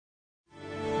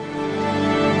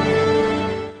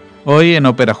Hoy en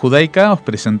Ópera Judaica os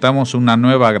presentamos una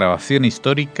nueva grabación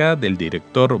histórica del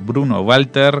director Bruno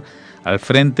Walter al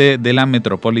frente de la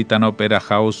Metropolitan Opera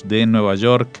House de Nueva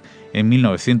York en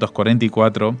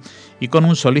 1944 y con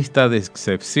un solista de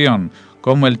excepción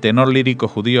como el tenor lírico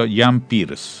judío Jan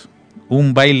Peerce.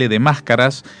 Un baile de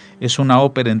máscaras es una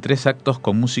ópera en 3 actos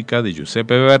con música de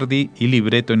Giuseppe Verdi y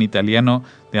libreto en italiano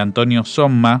de Antonio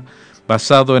Somma,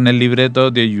 basado en el libreto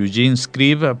de Eugene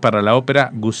Scribe para la ópera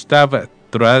Gustave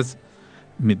III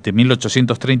de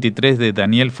 1833 de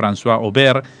Daniel François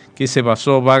Aubert, que se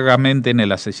basó vagamente en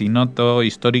el asesinato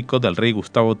histórico del rey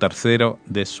Gustavo III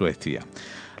de Suecia.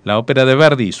 La ópera de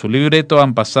Verdi y su libreto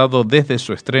han pasado desde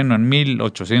su estreno en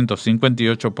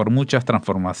 1858 por muchas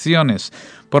transformaciones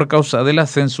por causa de la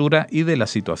censura y de la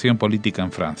situación política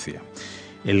en Francia.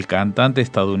 El cantante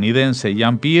estadounidense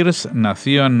Jan Peerce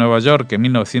nació en Nueva York en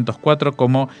 1904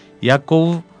 como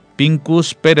Jakob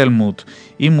Pincus Perelmuth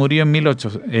y murió en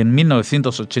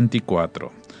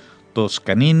 1984.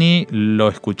 Toscanini lo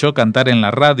escuchó cantar en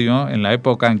la radio en la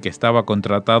época en que estaba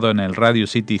contratado en el Radio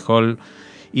City Hall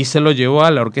y se lo llevó a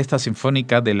la Orquesta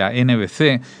Sinfónica de la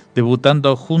NBC,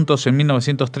 debutando juntos en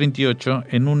 1938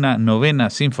 en una 9ª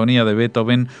sinfonía de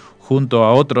Beethoven junto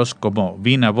a otros como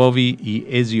Vina Bobby y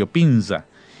Ezio Pinza,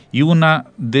 y una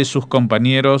de sus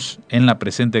compañeros en la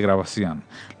presente grabación,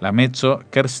 la mezzo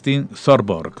Kerstin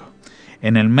Thorborg.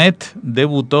 En el Met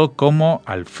debutó como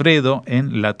Alfredo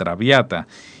en La Traviata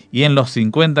y en los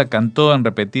 50 cantó en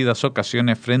repetidas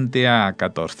ocasiones frente a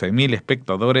 14.000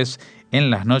 espectadores en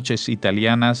las noches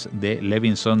italianas de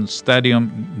Levinson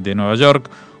Stadium de Nueva York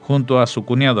junto a su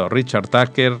cuñado Richard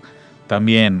Tucker,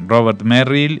 también Robert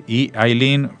Merrill y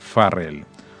Eileen Farrell.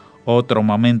 Otro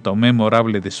momento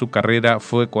memorable de su carrera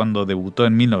fue cuando debutó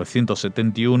en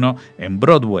 1971 en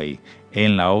Broadway,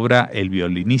 en la obra El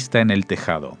violinista en el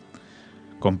tejado.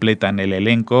 Completan el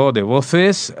elenco de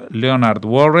voces Leonard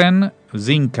Warren,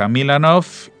 Zinka Milanov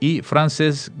y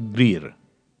Frances Greer.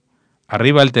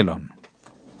 Arriba el telón.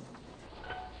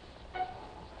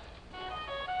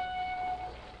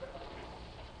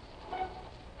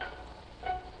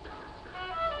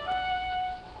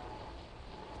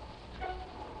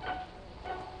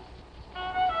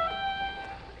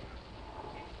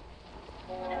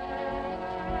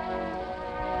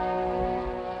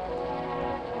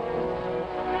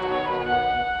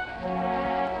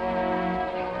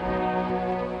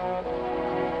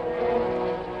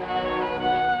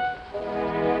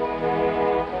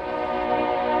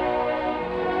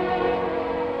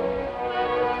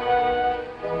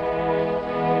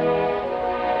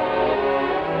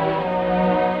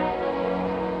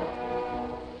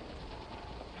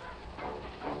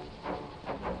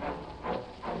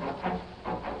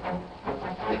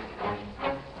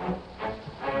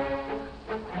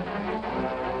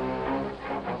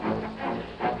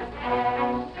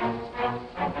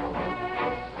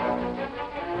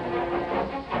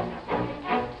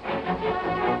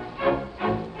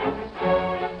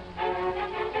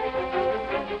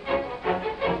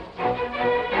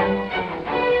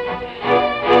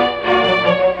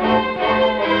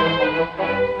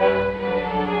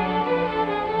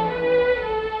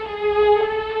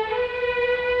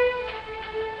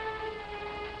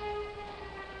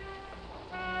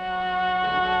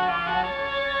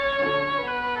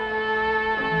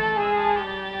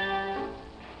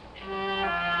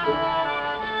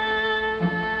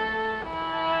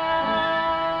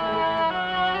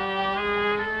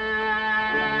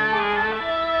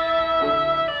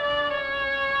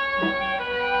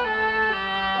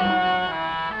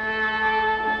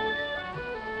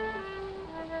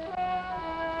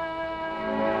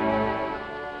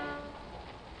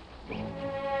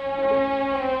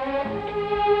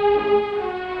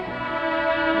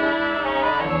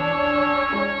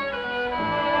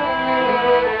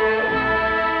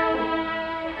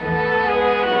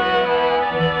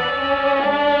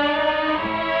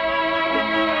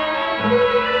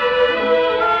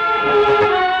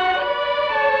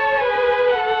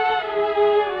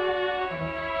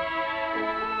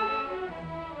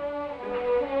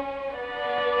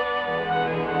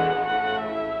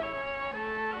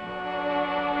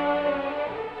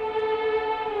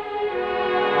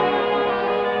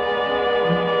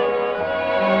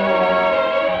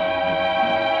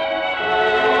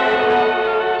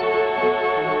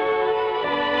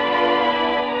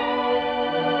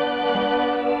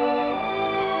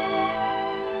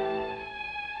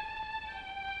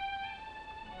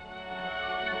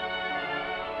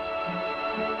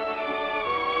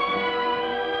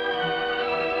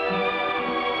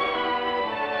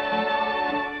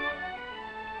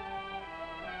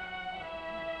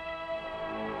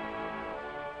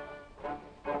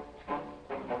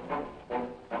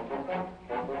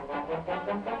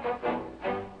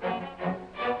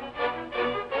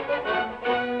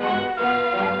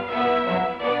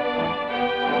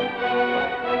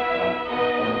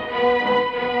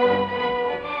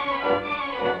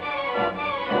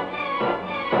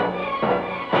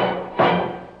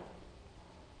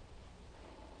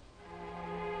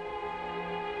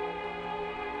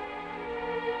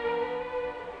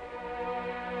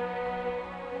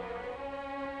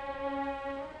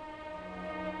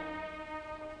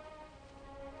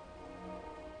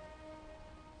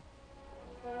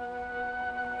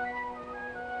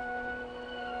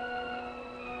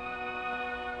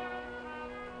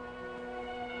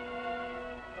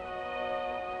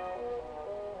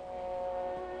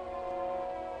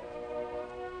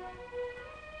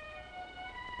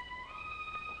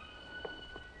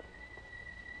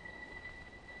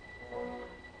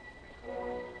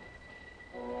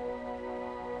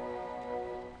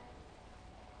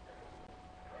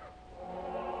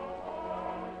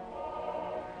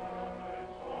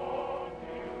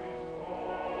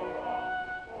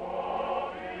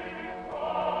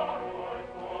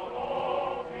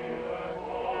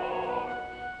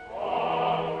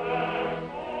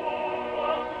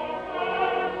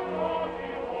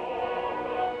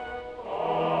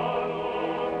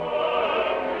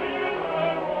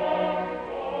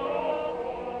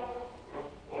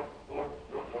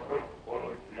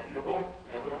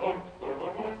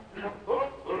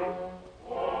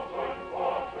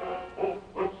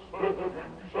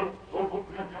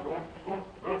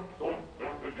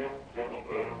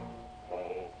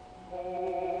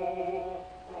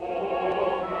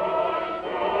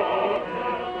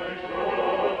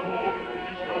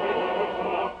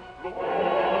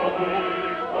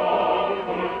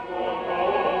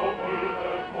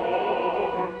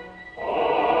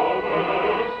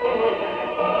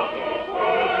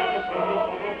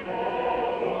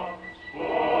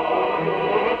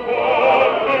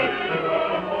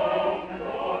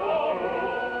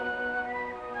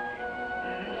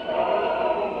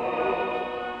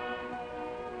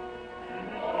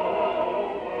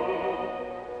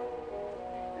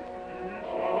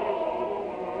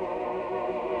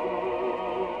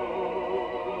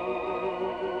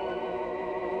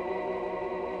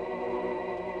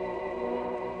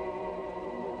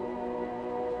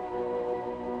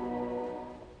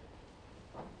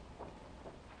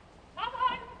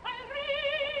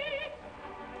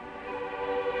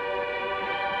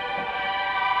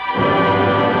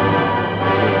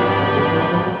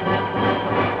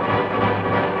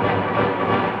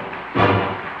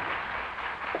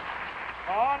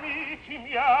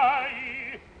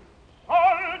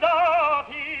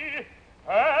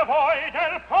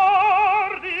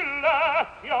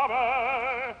 a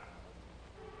me.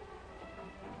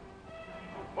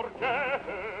 Perché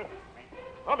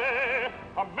a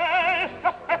me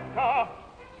s'aspetta,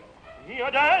 io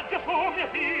deggio su miei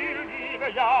figli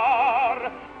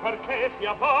vegliar, perché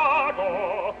sia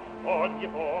vago ogni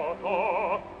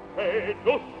voto è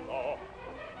giusto.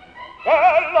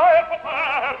 Bella e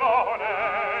poterone,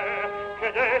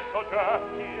 che dei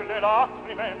soggetti le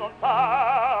lacrime non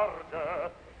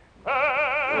targe,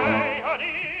 e a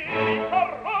di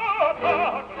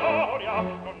carrata gloria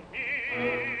non tira.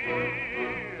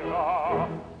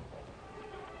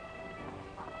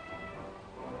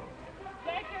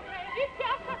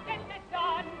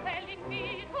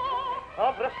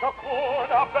 Avresti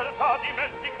alcuna beltà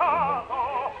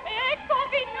dimenticato. Ecco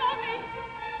il nome.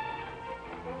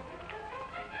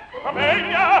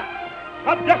 Famiglia,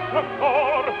 adesso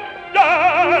ancor,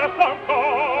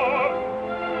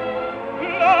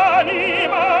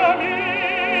 l'anima mia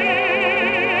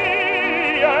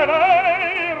è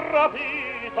lei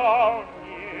rapita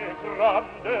ogni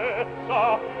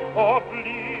grandezza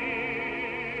obblia.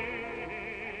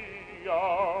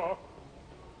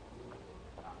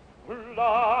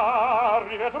 La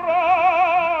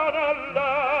rivedrà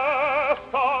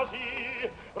nell'estasi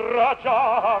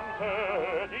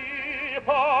raggiante di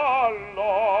pallore,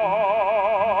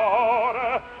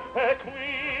 e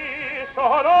qui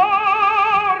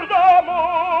sonor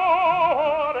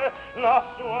d'amore la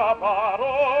sua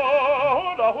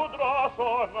parola udrà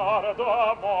sonar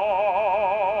d'amore.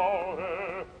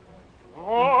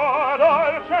 Oh,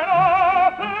 dolce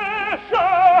notte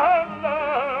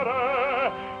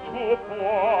scendere, tu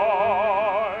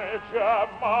puoi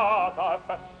gemata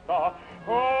festa.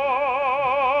 Oh,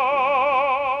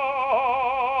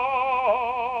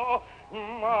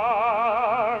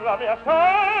 ma la mia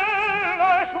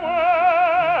stella è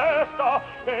questa,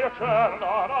 e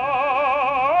cernerà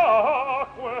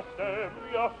questa è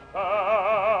mia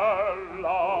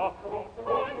stella.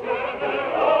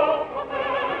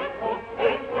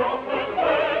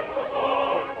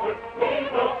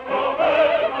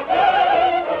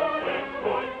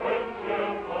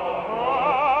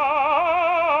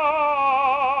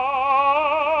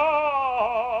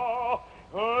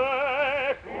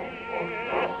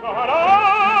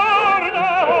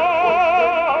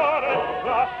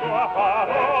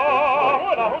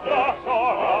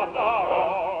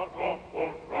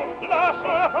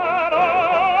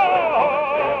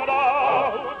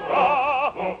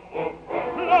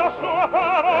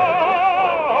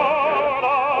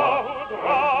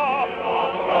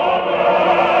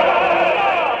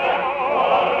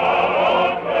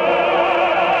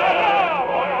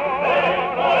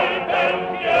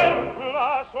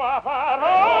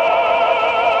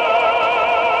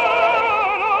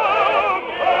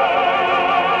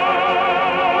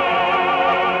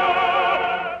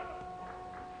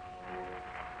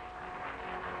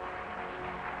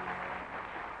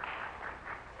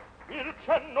 Il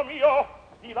cenno mio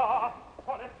di là,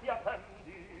 quale ti attendi?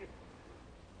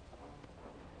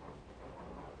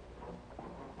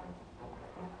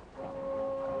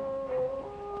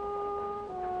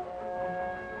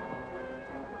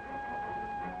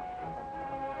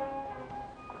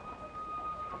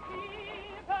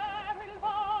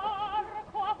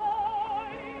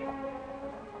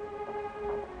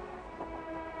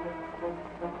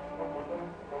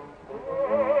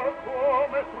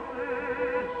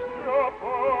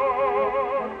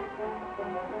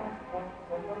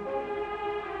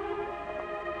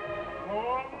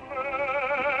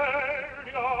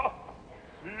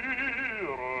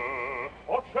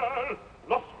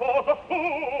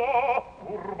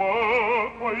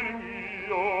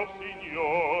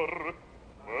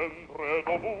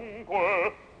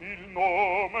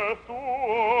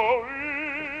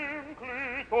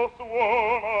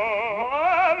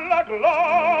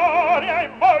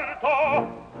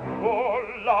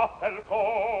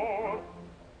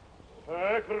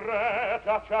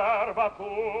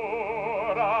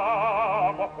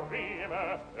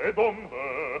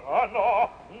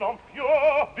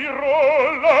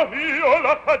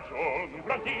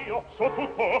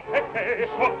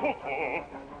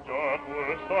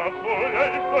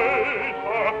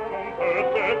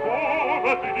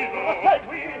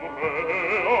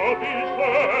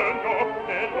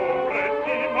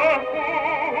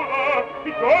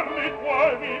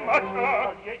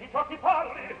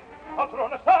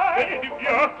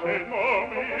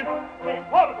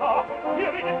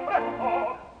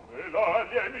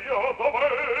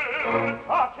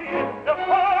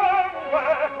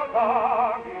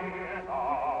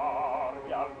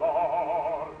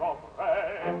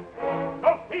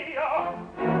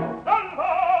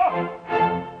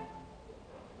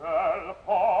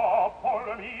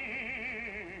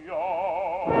 mio,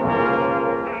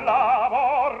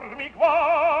 l'amor mi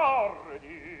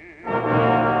guardi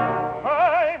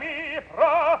e mi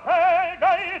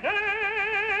protegga il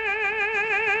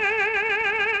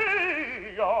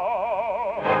Dio.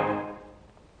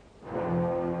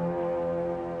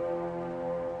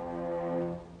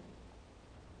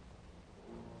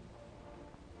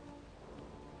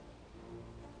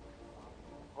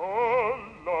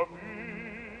 Alla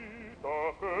vita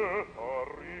che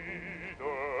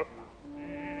s'arride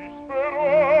di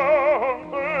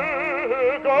speranze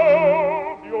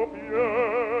gaudio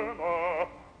piena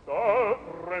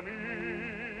d'altre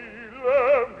mille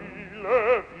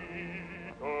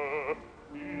vite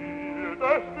il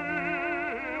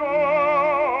destino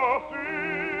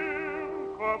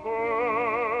s'incatena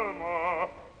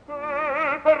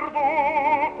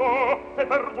è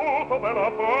perduto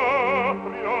bella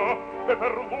patria, è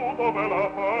perduto bella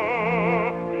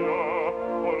patria,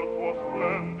 col suo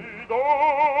splendido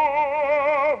avvenir.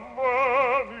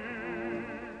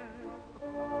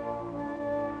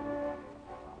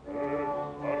 E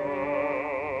sarà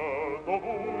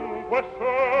dovunque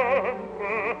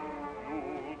sempre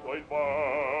chiuso il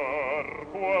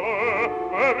barco alle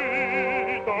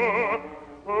ferite,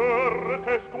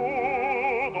 perché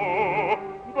scudo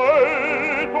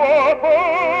del tuo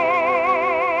petto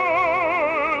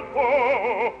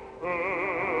e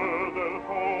del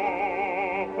popolo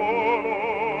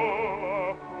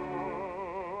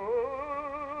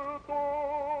l'affetto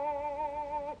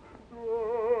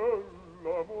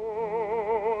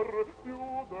dell'amor più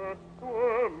detto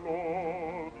e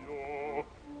l'odio,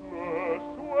 le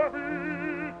sue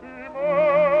vittime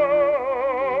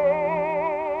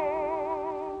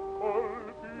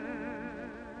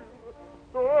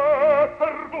è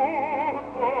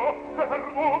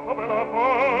perduto bella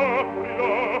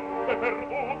patria, è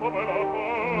perduto bella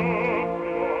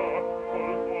patria,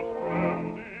 col suo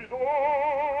splendido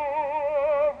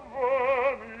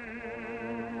avvenir.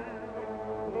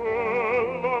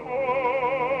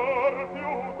 Dell'amor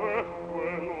più detto e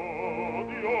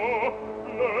l'odio,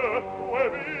 le sue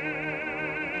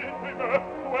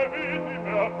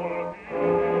vittime a colpir.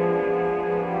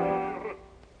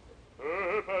 È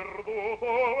perduto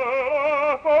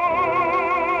bella patria,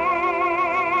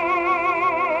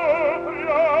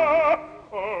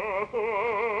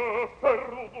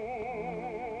 perduto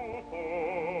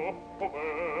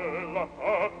bella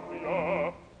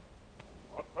patria,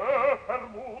 a te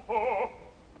perduto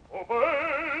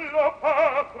bella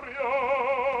patria.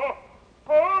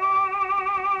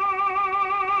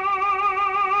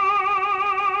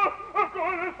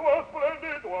 Col suo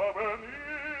splendido avvenir,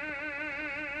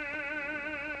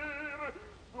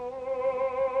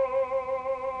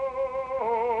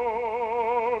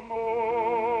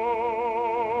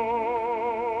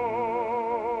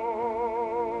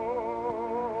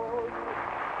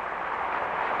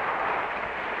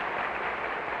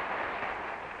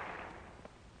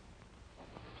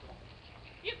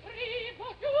 il primo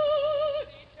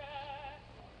giudice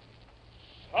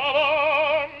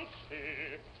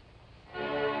avanti.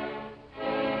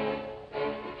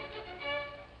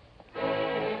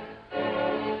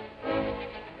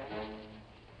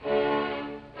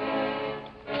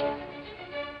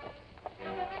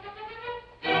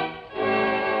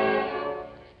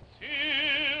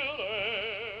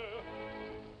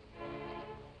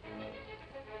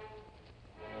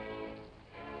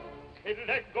 Che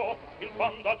leggo il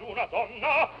bando ad una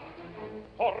donna,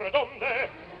 porre donde,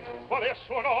 qual è il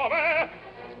suo nome,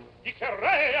 di che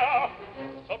rea,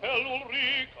 sapea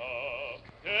l'Ulrica,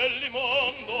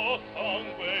 dell'immondo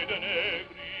sangue de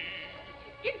negri.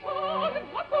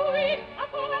 intorno a cui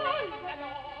affollano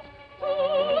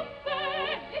tutte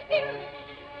le stirpi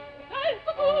del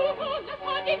futuro la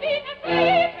sua divina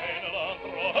fede. E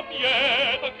nell'altro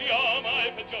pieta chiama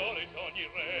e peggiore di ogni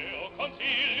reo,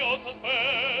 consiglio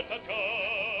s'aspetta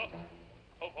già.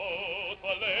 O voto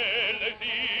a lei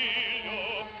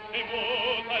l'esilio, e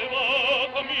muta il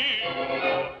voto mio.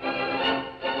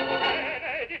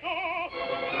 Ne di tu,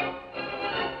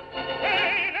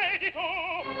 ne di tu.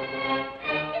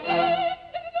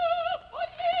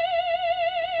 Oddio!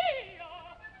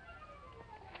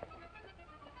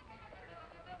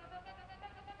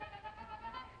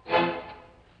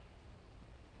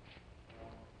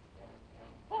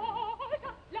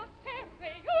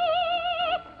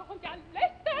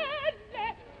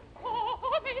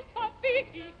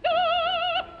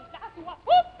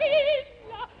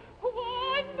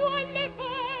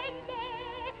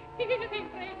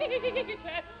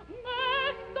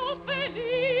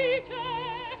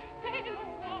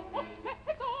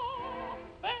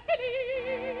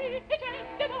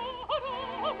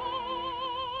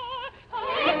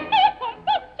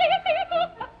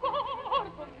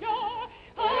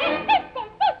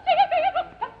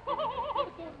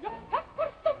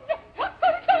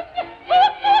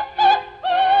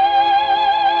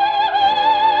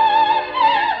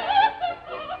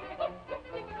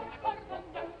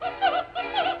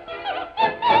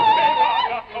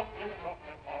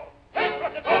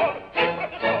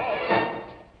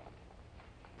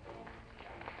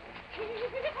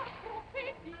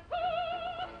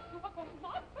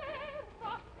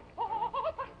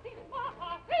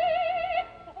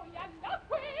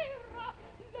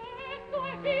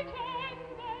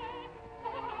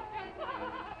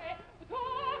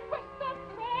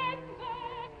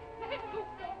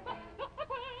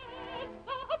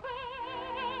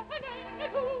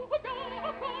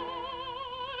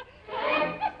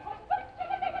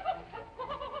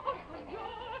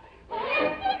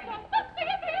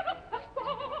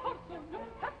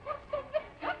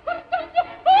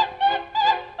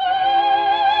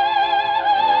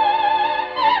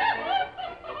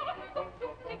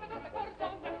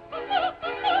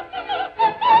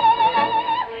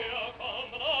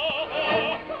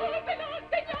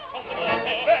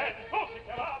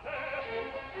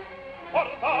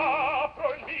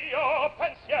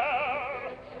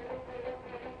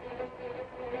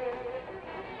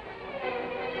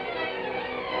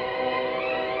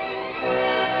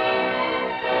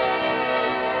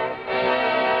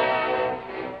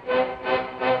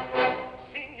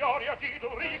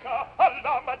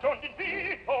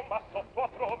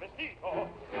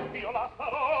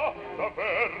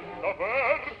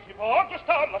 Quanto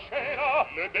sta la scena?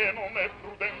 Le non è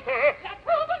prudente. La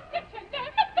trovo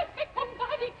eccellente e con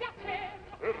vari piacere.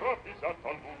 E ravvisata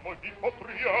all'uomo di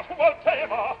potria. Qual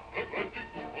tema? E prendi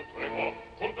tu potremo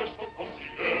con questo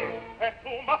consigliere. E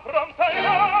tu m'affronta in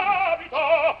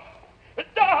abito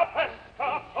da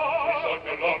pescatore. Mi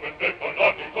salve la vendetta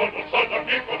l'abito, non salve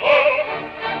Nicolò.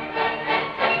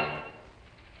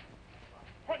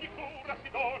 Ogni cura si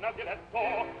dona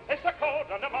diletto e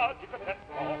s'accorda nel magico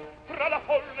effetto. Tra la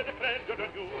folle de credo di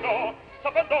ognuno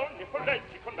s'abbandoni e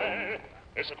folleggi con me.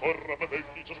 E se corra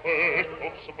bevegli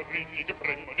sospetto, sopravvigli che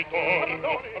premono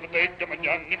intorno, alla tegga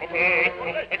magnanimo petto,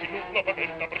 e chi nulla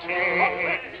paventa per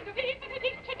sé. Indovina che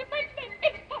dice di belle,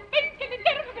 e spaventi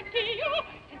nell'erba vecchio,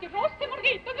 e di rosse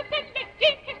mordito de stelle,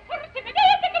 che forse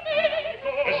vedete da me.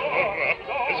 E si corra,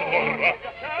 e si corra,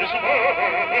 e si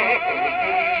corra.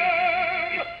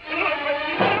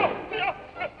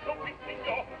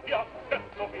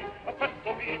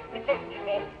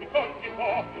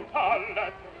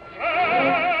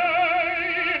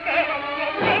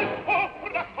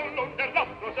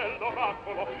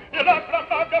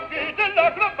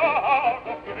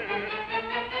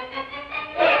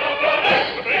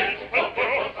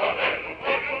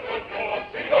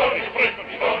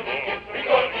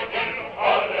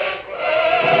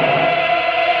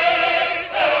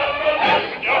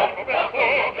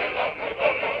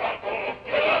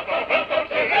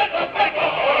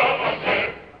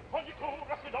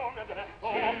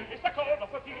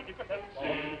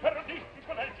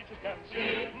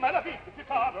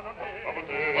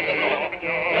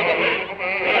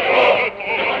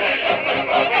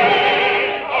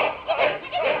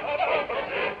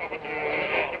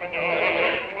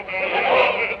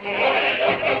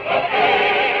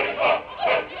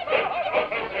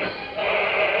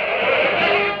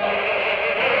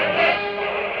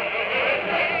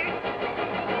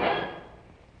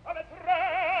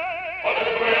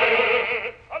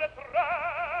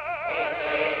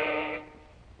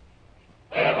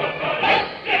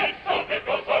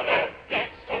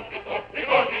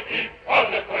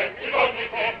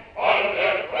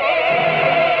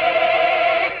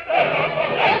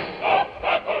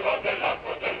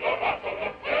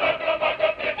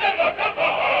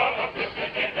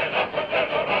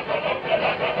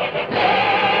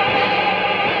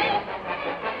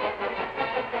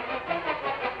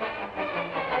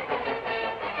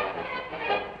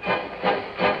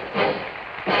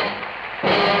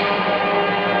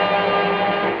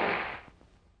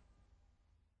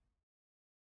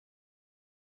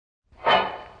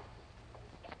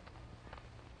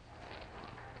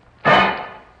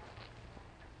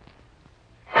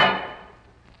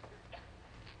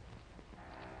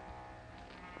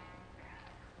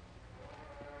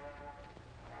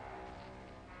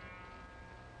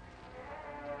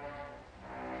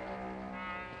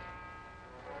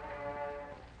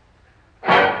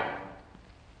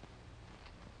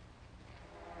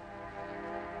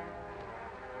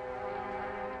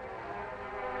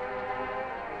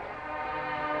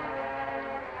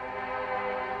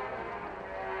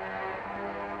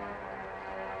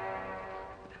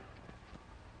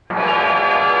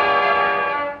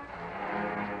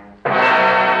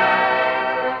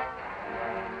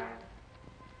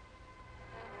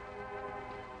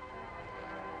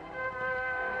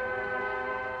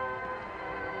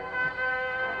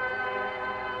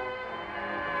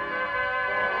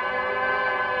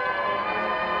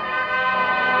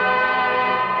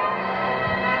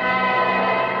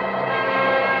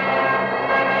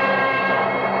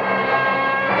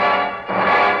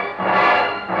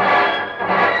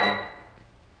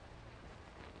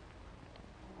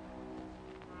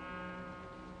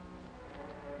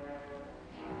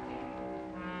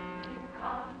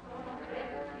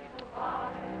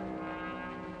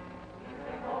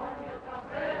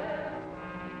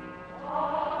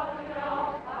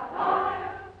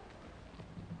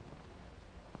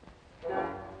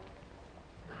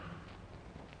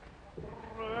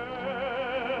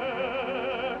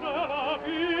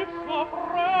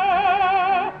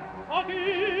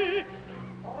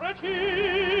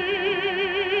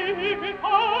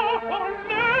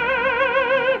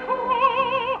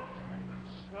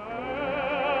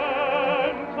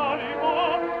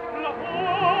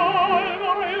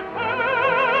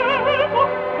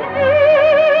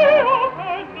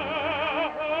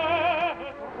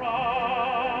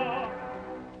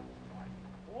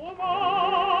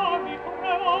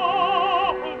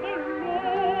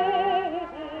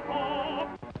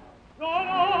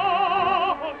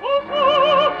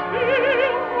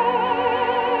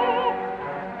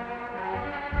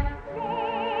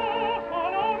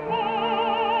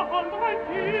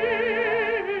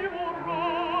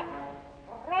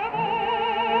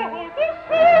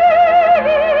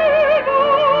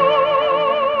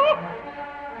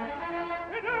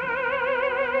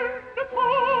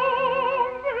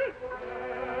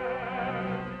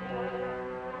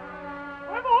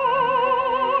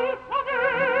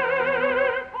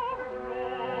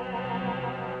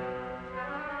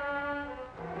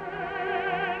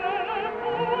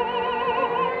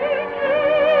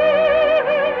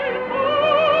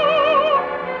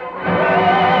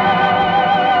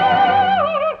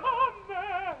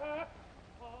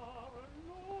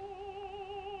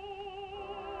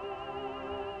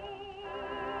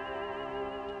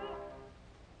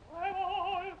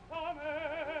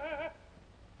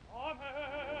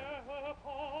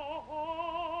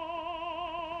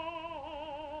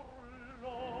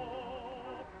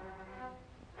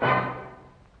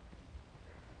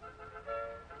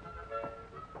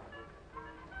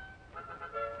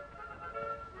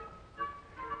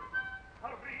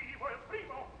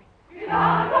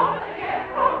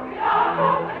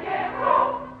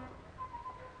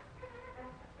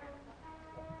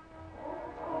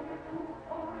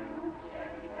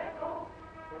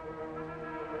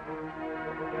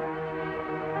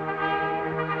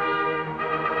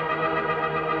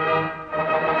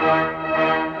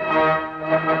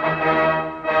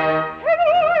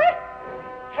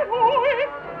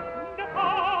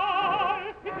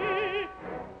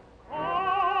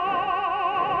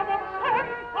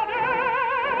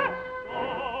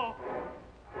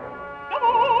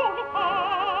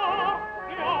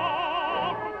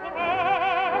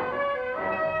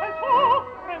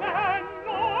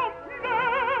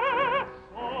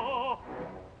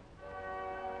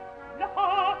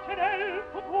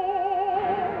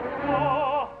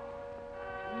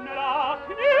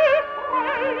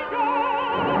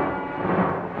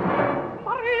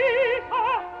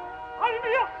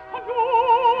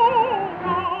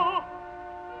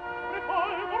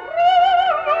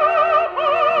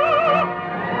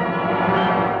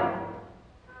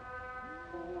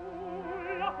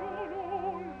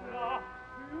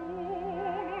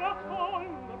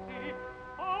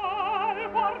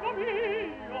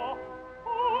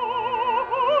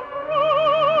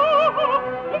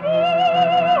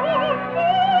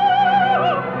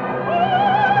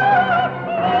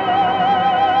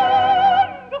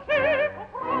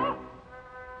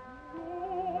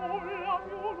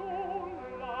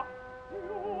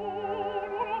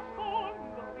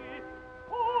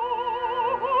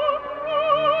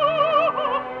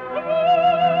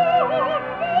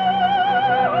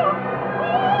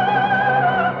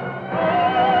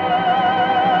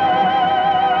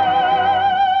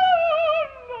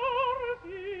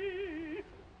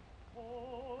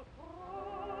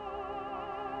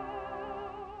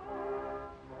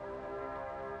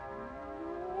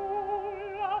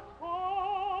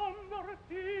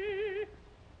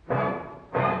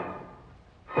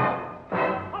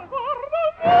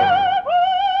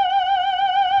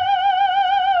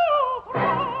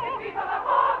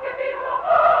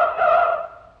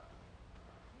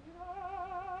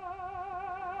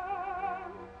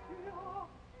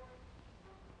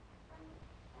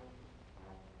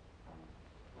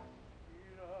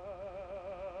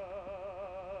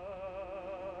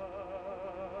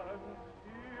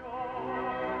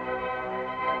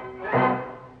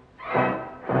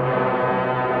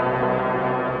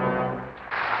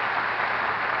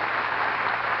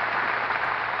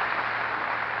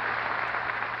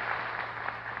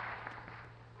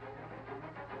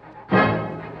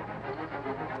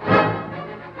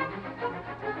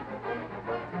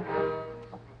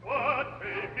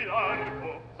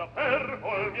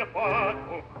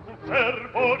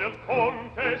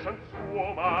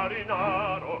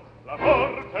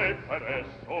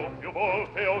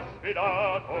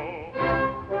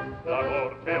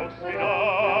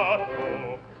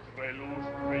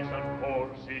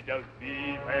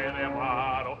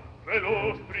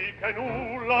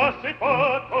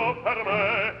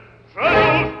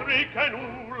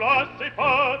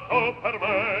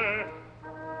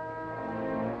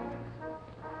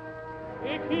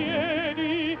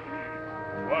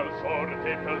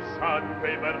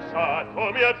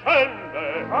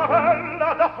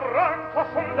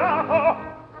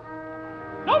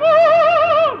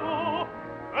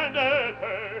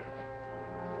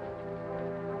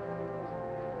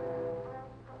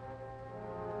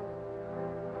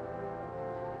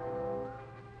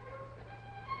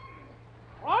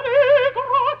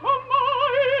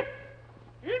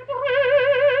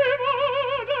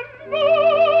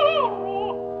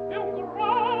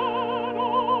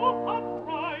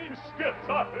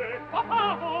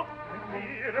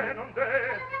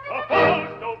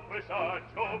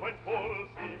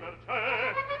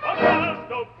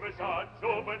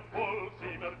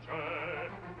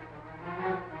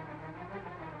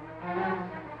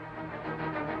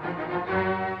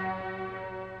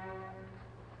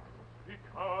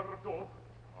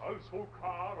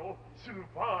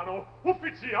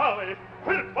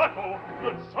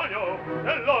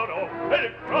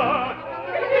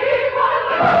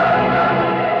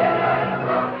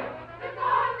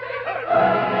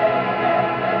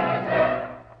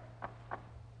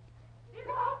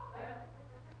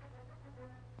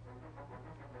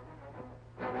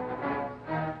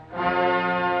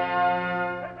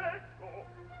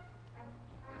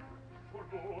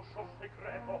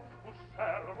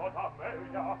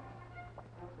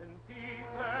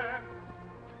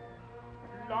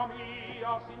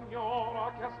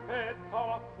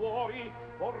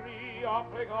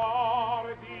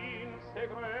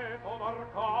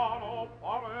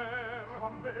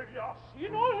 via.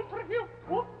 Inoltre più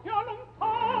tutti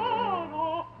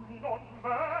allontano. Non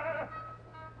me.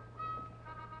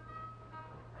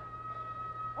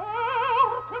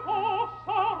 Perché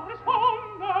possa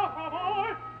rispondere a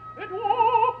voi e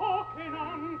dopo che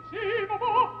innanzi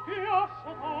m'abbocchi a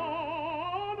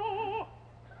Satano.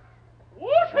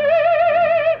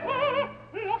 Uscite,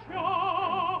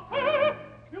 lasciate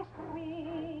ch'io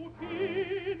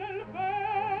scruti nel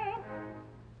ver.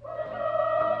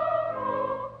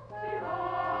 Si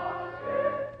lasci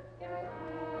che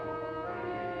scruti nel ver.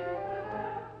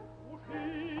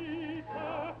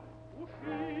 Uscite,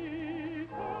 uscite.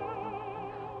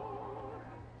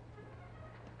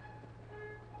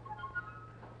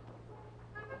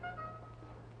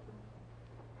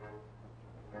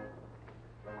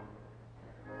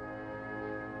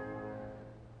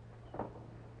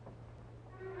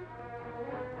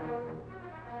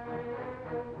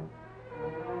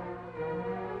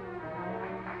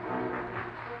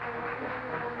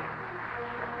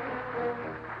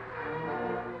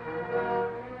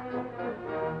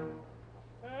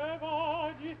 E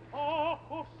vanità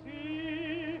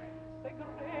così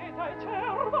segreta e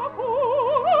cerva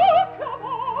pura che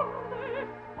amor ne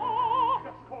fa. Ti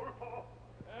ascolto.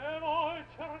 E voi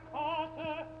cercate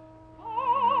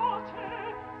pace,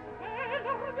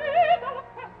 svelervi dalla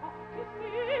festa che si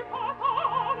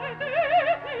fatale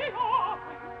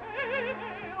desiate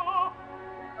impera.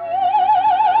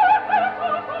 Che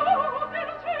tesoro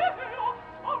del cielo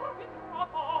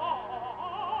arbitrate.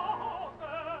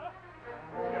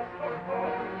 Ti ascolto.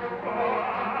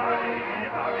 Vai,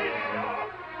 va via.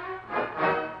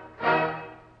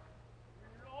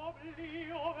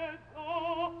 L'oblio è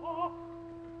dopo.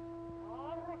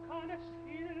 Arcane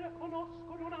stille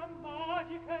conoscono una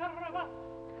magica erba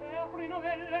che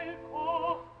rinovella il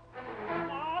cor.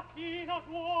 Ma chi non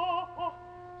duopo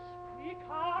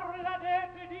spicar la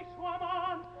dete di sua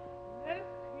man nel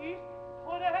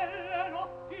fitto delle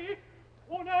notti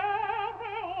un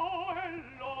ereo è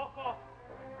loco.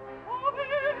 Ove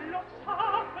lo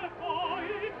sapete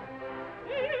voi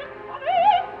il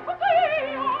talento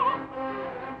sia.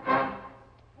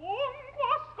 Dunque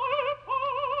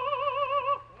ascoltate,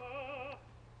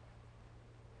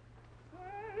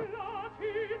 della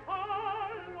città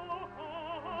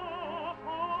locata,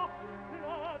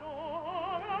 la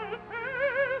dove al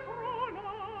Petro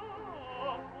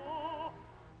nato,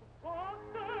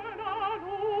 batte la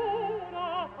luna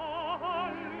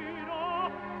pallida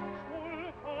sul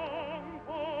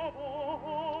campo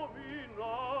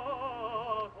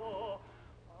minato.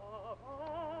 A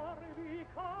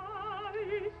barbicare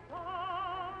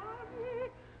stadi,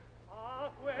 a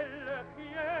quelle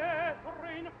pietre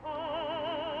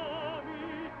infami,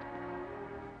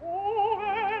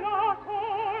 ove la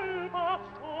colpa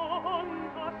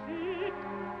scontasi,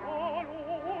 o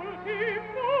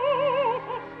l'ultimo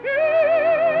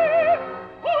sospir,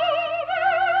 ove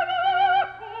la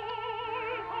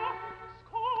colpa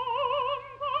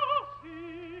scontasi,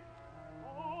 o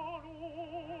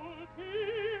l'ultimo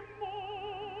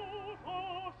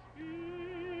sospir,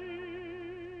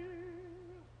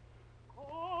 o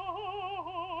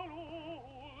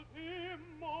l'ultimo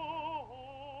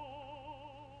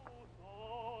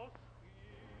sospir.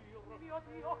 Mio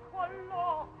Dio, qual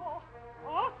loco,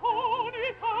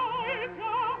 attonita e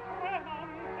già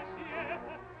fremante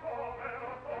siete.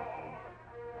 Povero cor,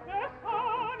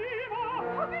 quest'anima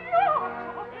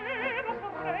adiosa che non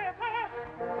sarete,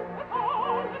 e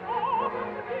tolle cose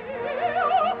Dio,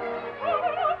 come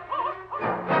la pasta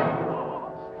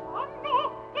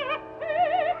stanotte qui.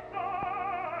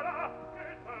 Sarà che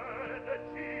te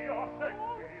decia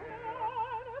seguire.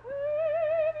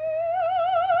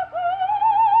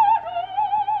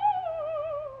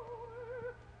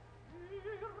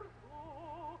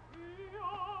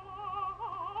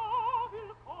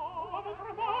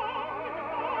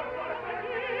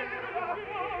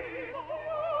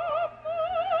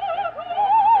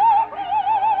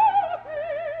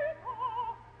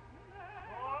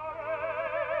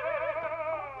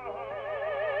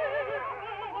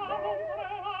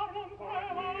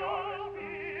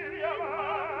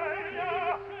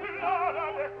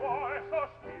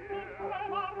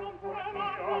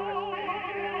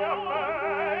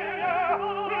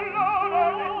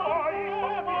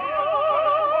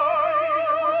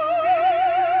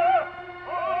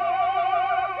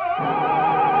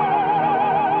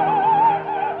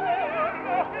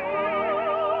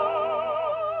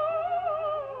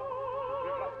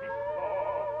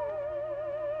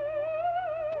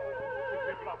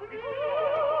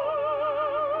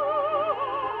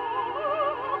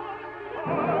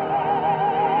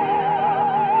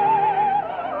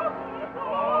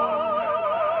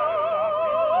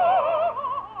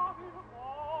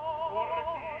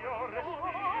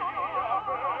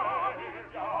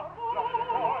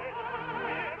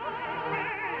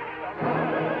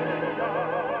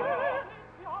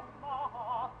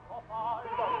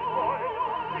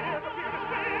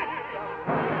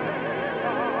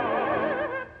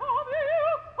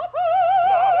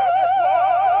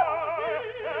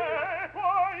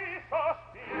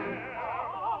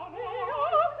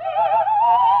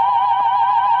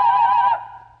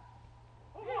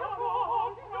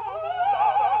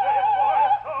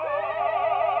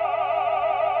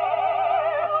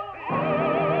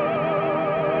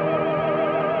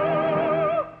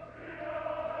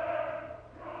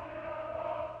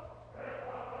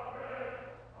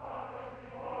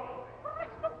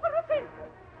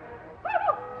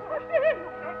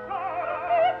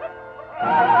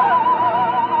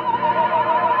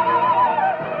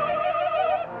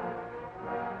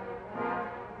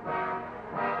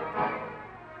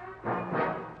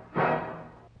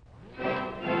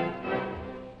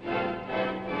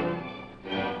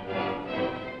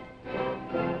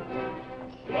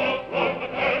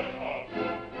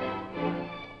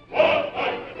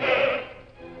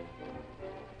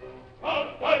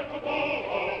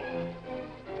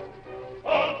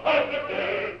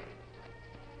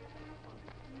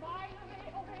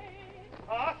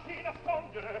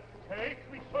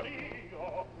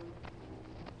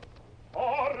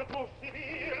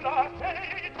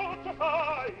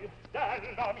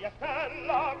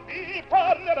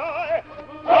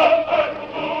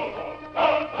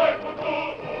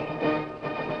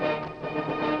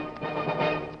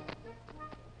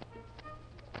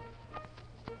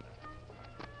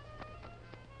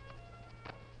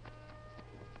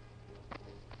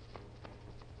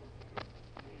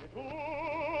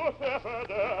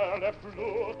 è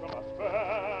blu che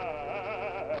m'aspetta.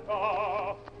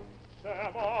 Se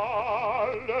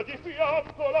mal di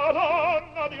fianco la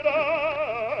donna diretta,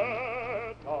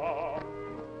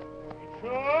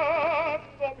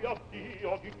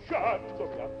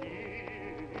 dicendomi addio,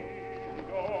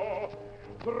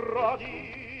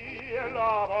 tradì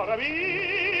l'amor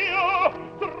mio,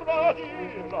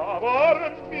 tradì l'amor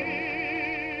mio,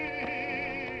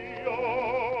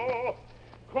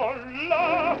 con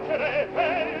lacrime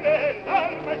belle,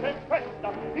 l'alma e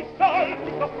tempesta, i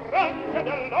salti soffranti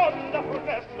dell'onda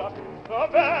furnesta,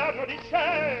 l'avverno di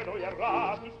cielo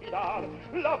errati sfidar,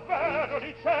 l'avverno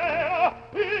di cielo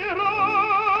errati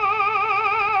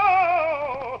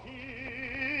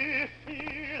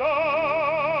sfidar.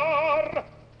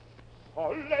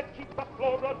 Solletti da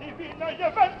flora divina gli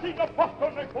eventi non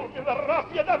possono nei fulmini la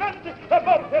rabbia davanti e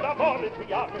morte l'amore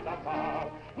ci apre da far.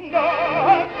 No,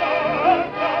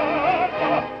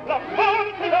 la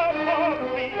morte di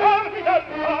armi dal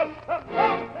mar,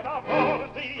 la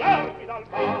morte di armi dal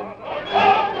mar.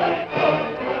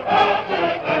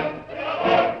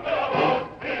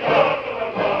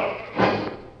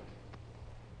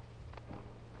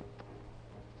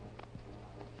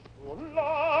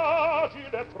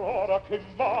 L'agile prora che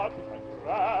magica il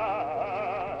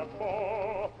grembo,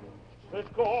 se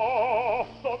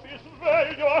scosso mi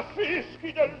sveglio a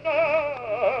fischi del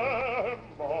nembo.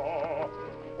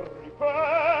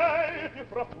 Ripeti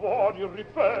fra tuoni,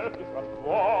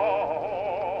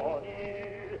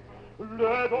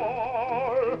 le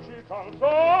dolci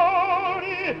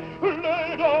canzoni,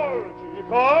 le dolci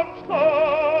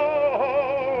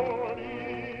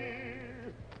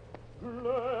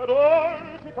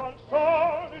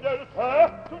canzoni del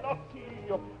petto in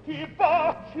attio, i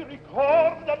baci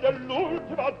ricorda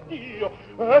dell'ultimo addio,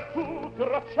 e tutti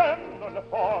raccendono le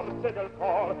forze del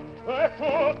cor, e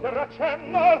tutti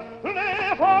raccendono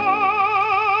le forze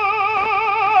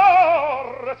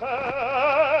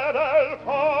del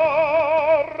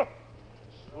cor.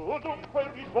 Su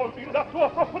dunque risvolvi la tua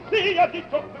profezia di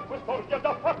tutto in quest'orgia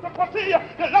da fatto pazzia,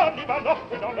 dell'anima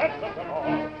nostra non è però.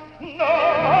 Non entra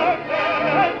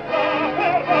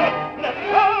terror,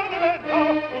 nell'anime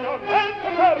nostri non entra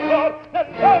terror,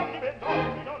 nell'anime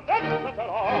nostri non entra terror, nell'anime nostri non entra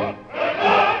terror,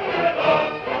 nell'anime nostri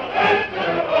non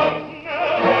entra terror.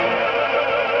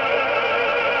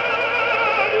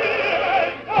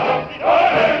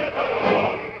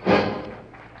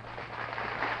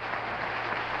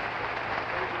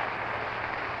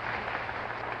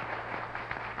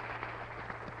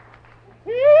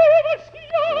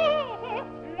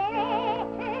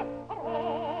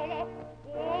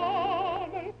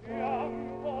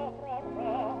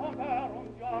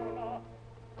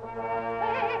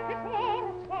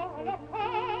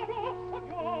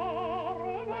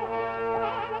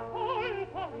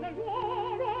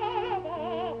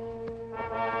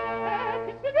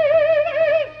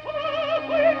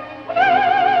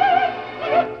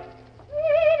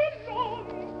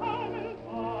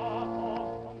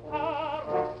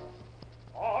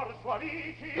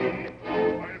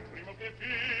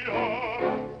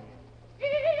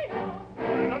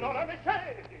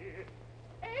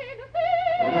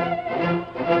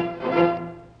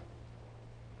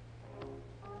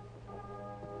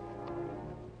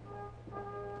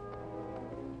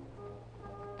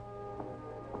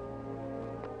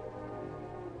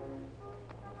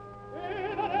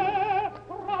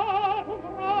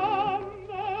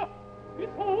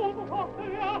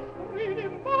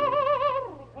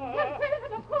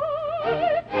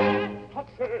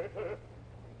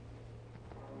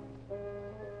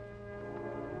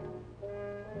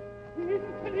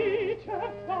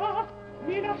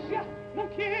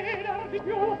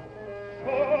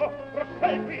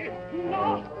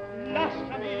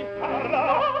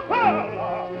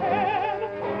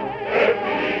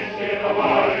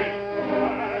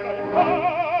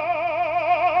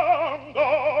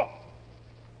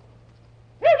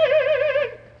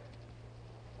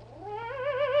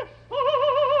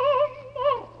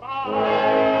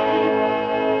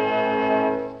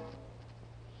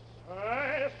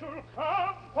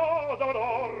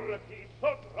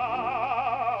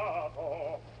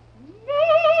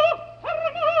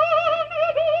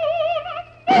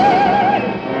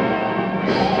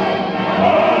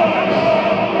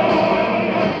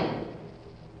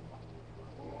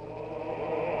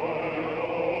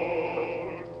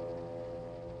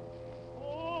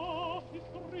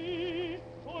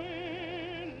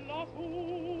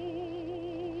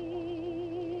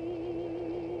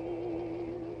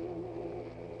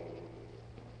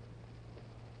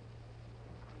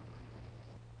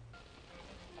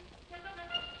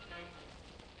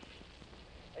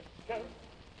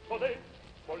 de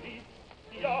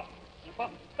polizia si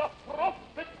fatta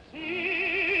profezia,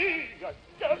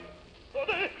 scherzo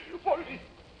de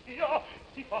polizia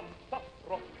si fatta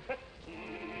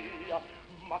profezia,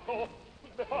 ma come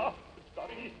fa da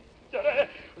ridere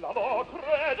la vo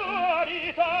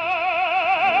credulità,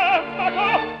 ma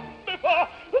come fa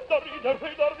da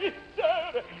ridere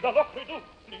la vo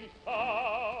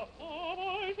credulità. Oh,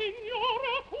 voi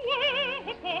signore,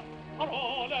 queste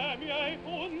parole miei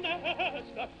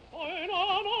funeste, poi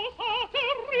non osate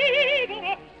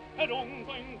ridere, e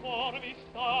dunque in cuore vi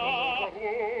sta.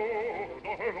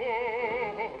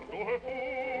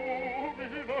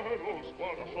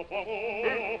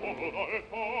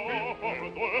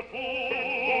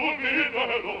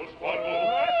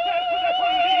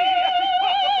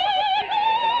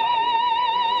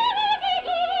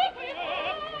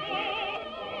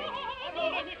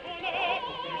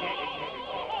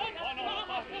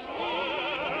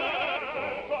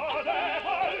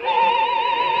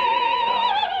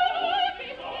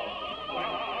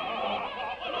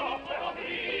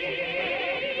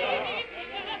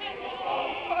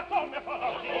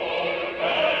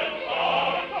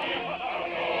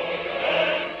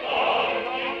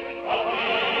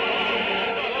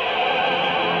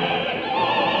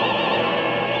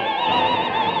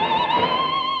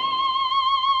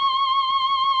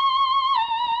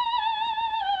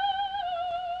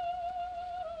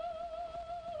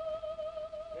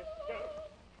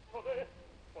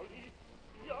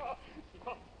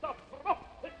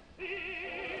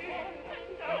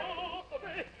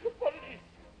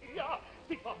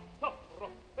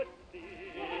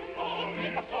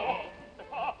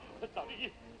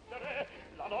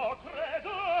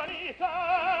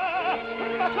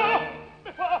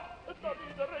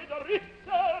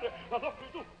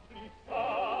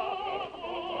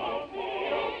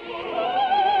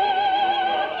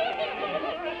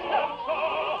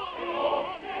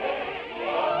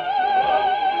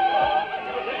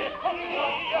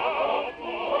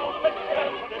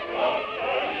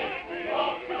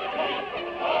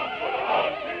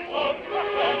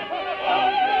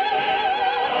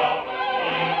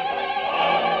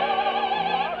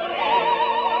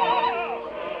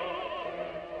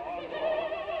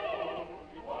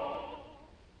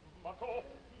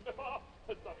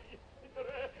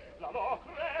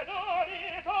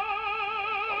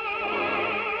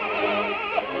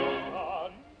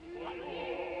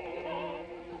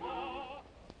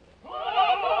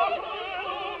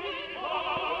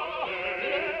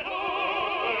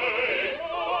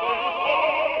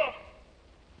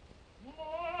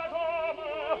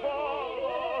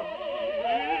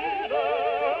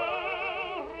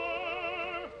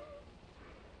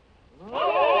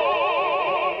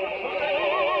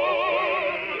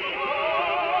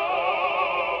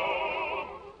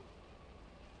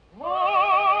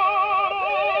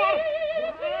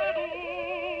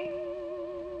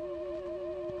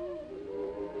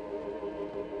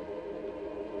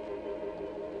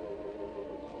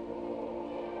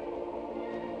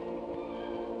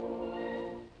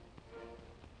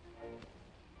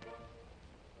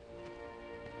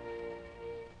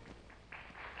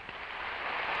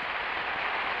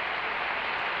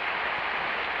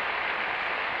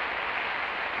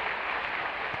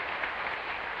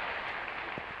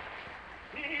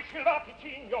 Il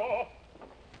vaticigno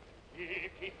di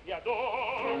chi ti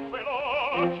ador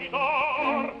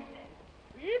velocitor,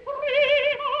 il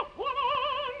primo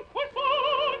qualunque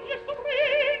sogno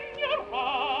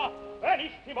stringerà.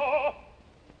 benissimo,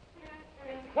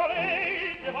 qual è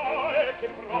il male che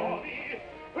provi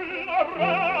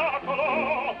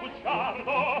l'oracolo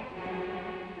bugiardo?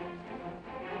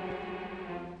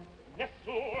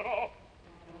 Nessuno.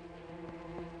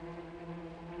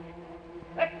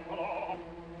 Eccolo.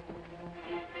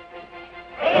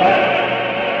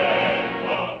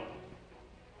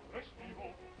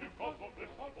 Restivo il coso del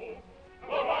salvo,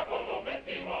 l'oracolo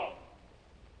obiettivo.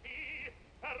 Sì,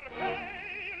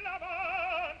 perché la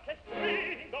man che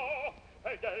stringo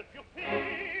è del più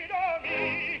fino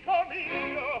amico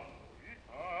mio.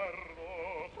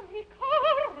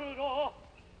 Riccardo,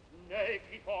 nei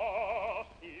chi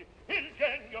posti il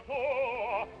genio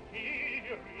tuo ti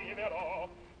rivelerò,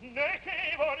 né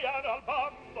che vogliano al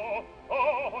bando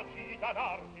oggi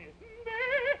danarti.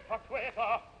 Ne fa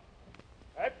queta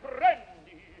e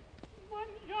prendi.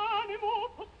 Magnanimo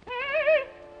tu sei,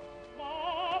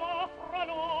 ma fra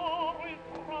loro il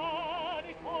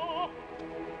fradico.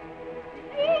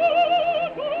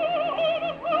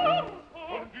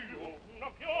 Oddio,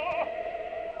 non più.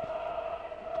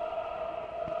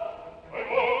 E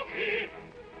voti.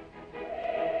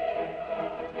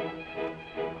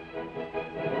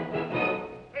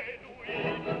 E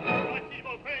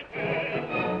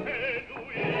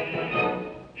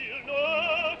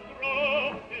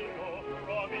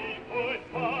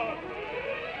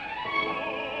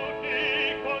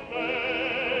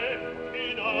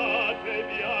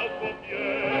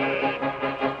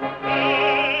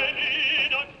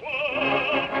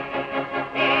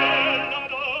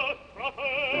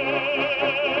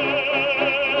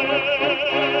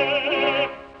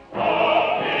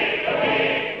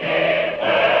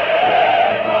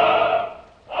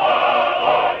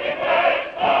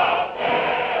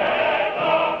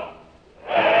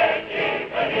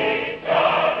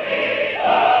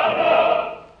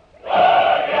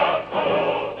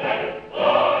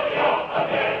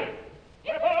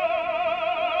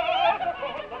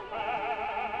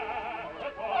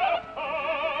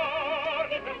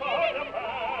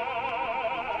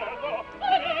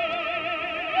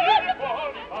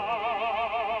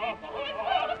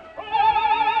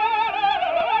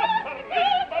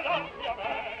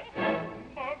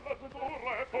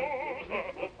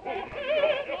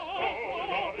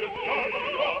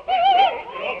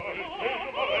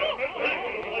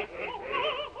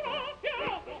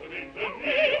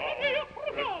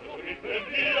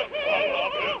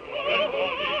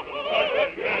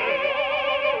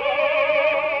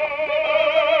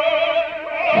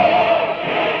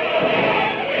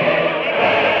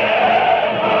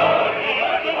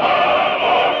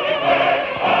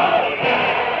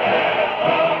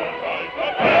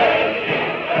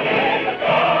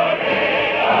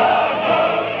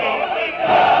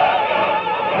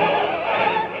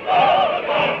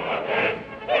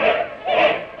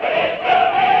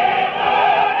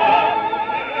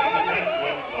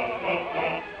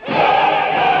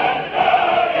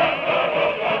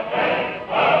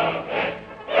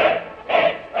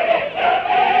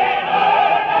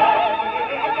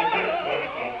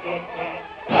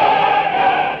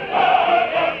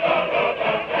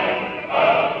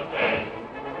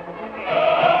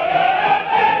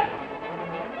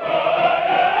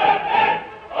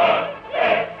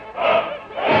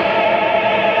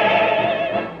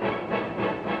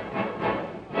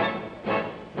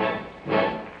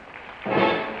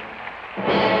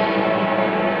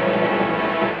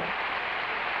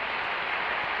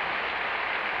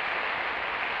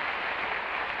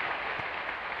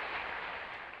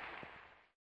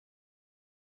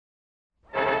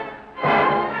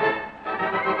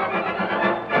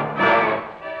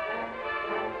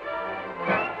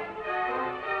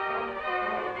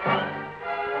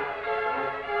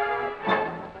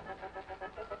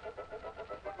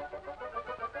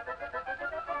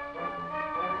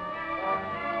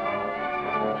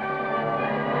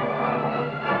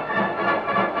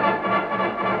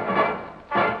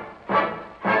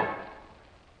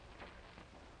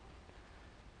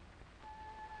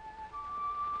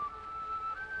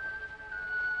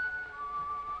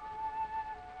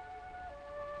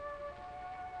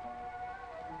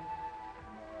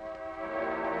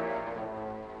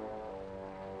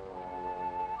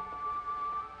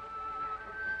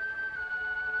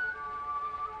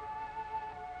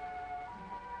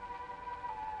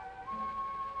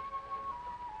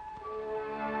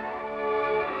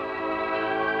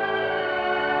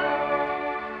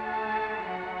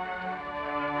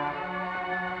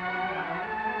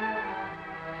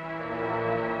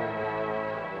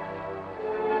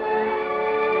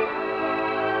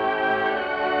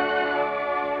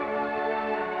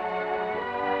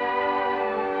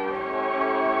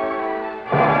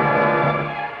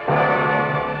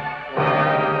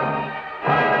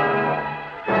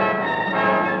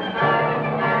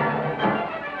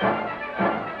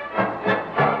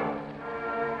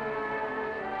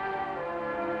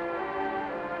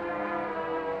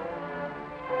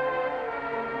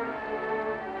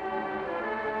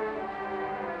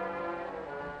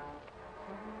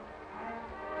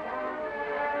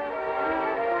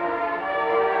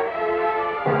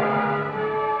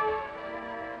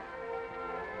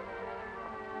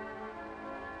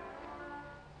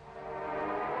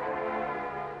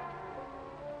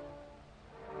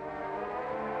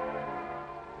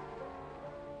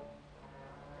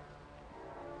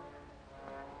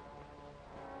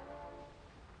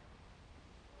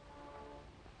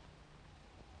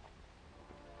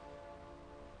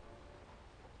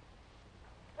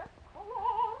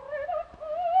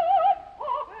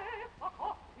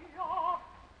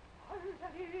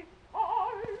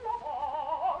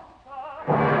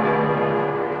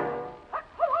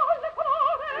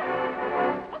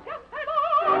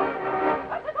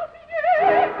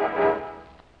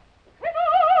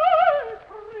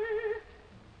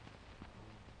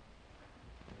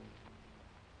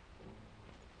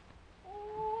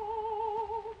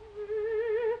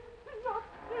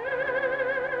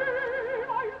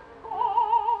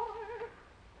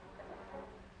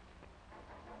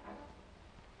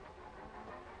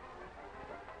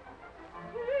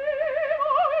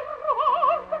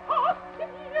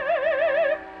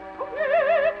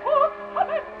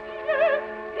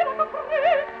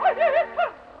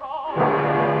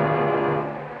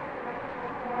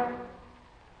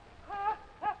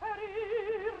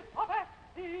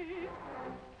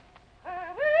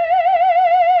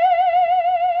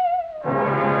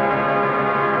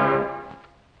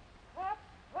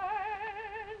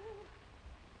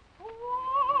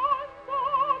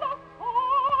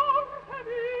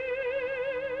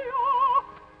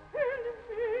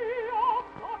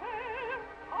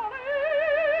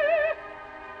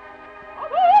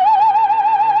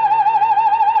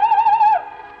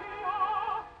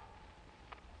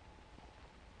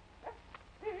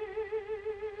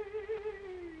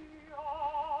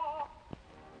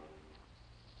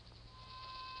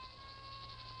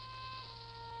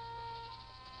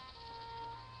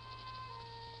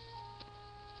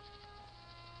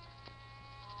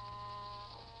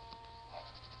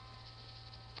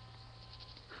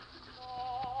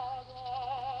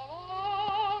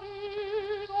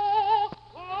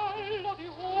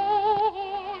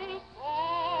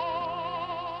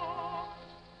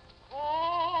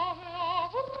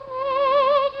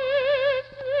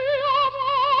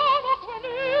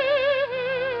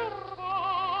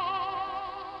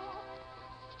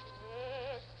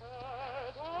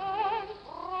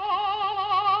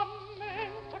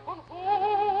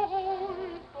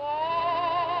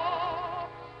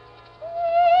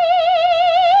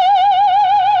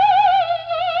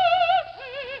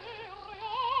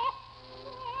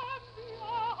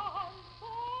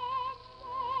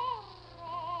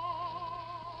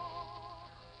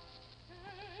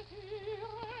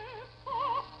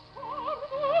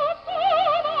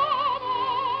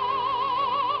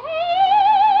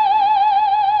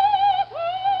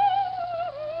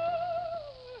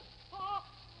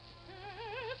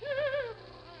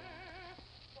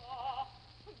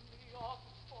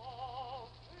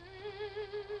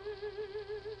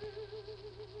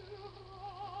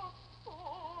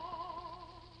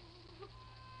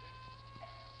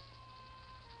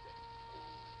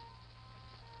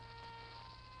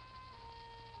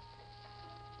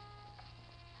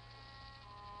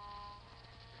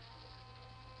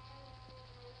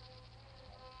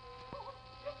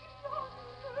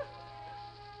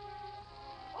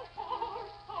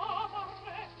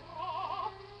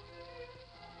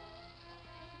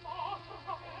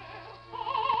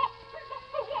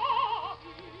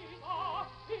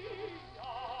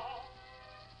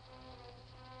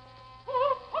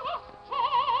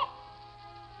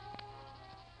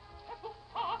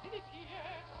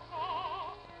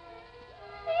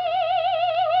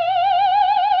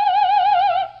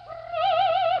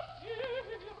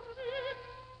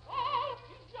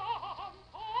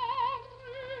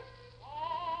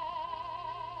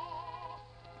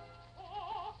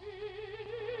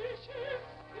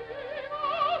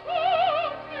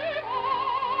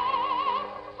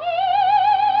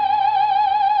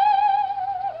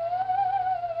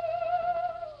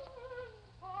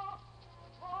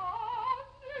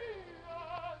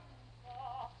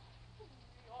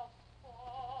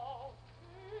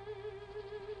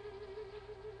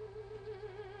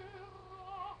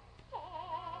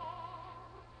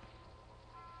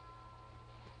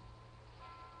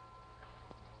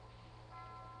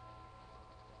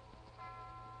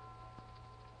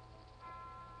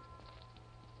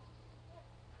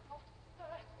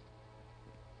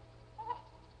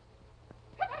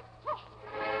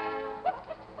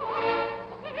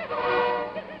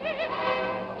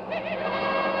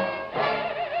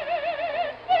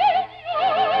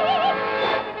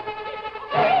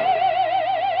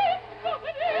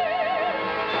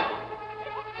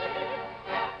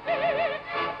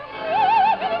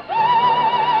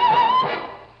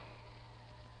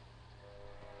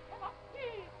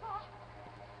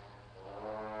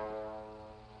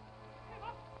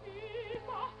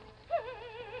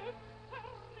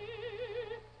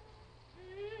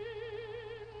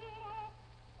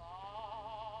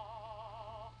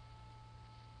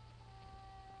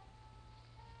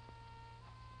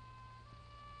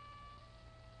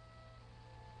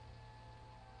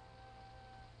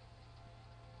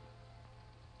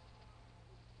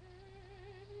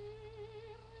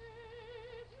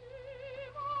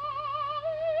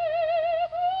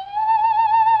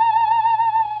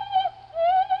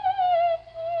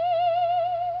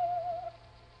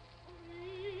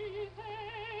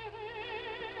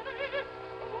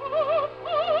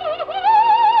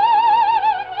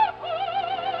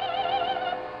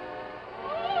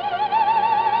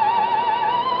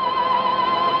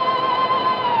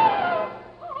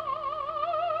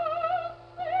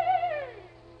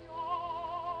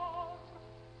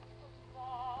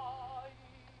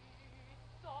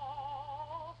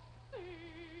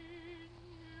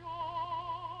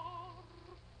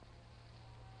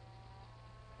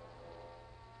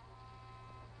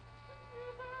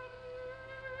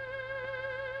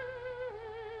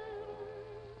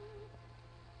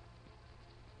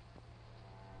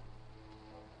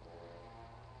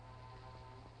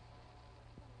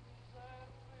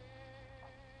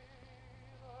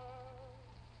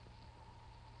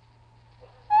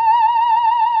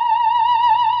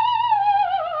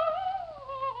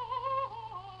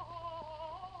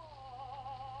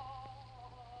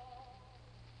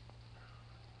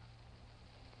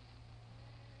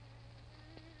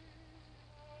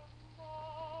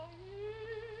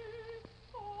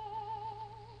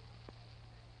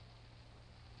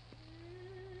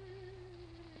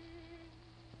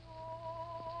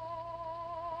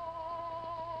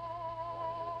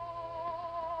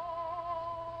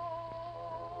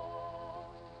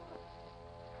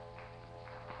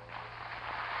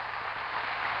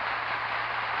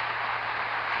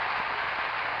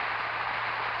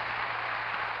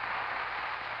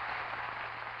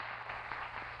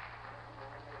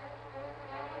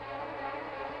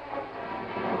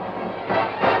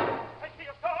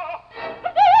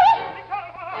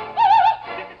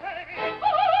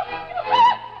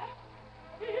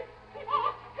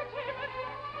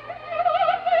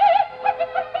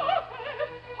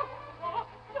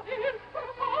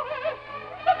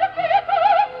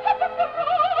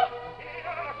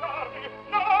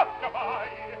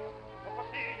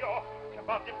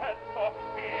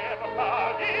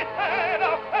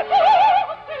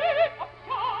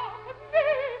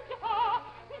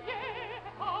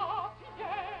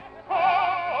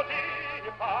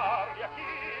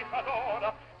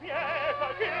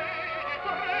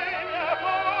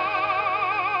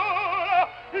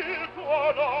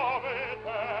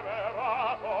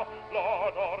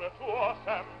cuor tuo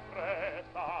sempre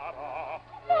sarà.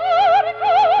 Cuore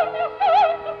mio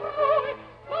santo frui,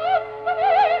 basta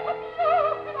me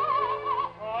compiaceva.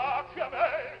 Ah, che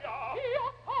meglio! Io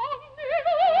fammi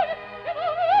lui, che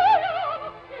non voglio la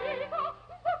schiva,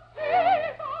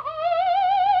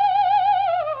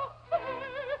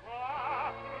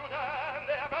 Ah,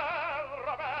 crudele e bel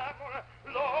ravemole,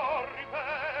 lo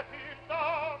ripeti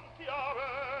innanzi a me.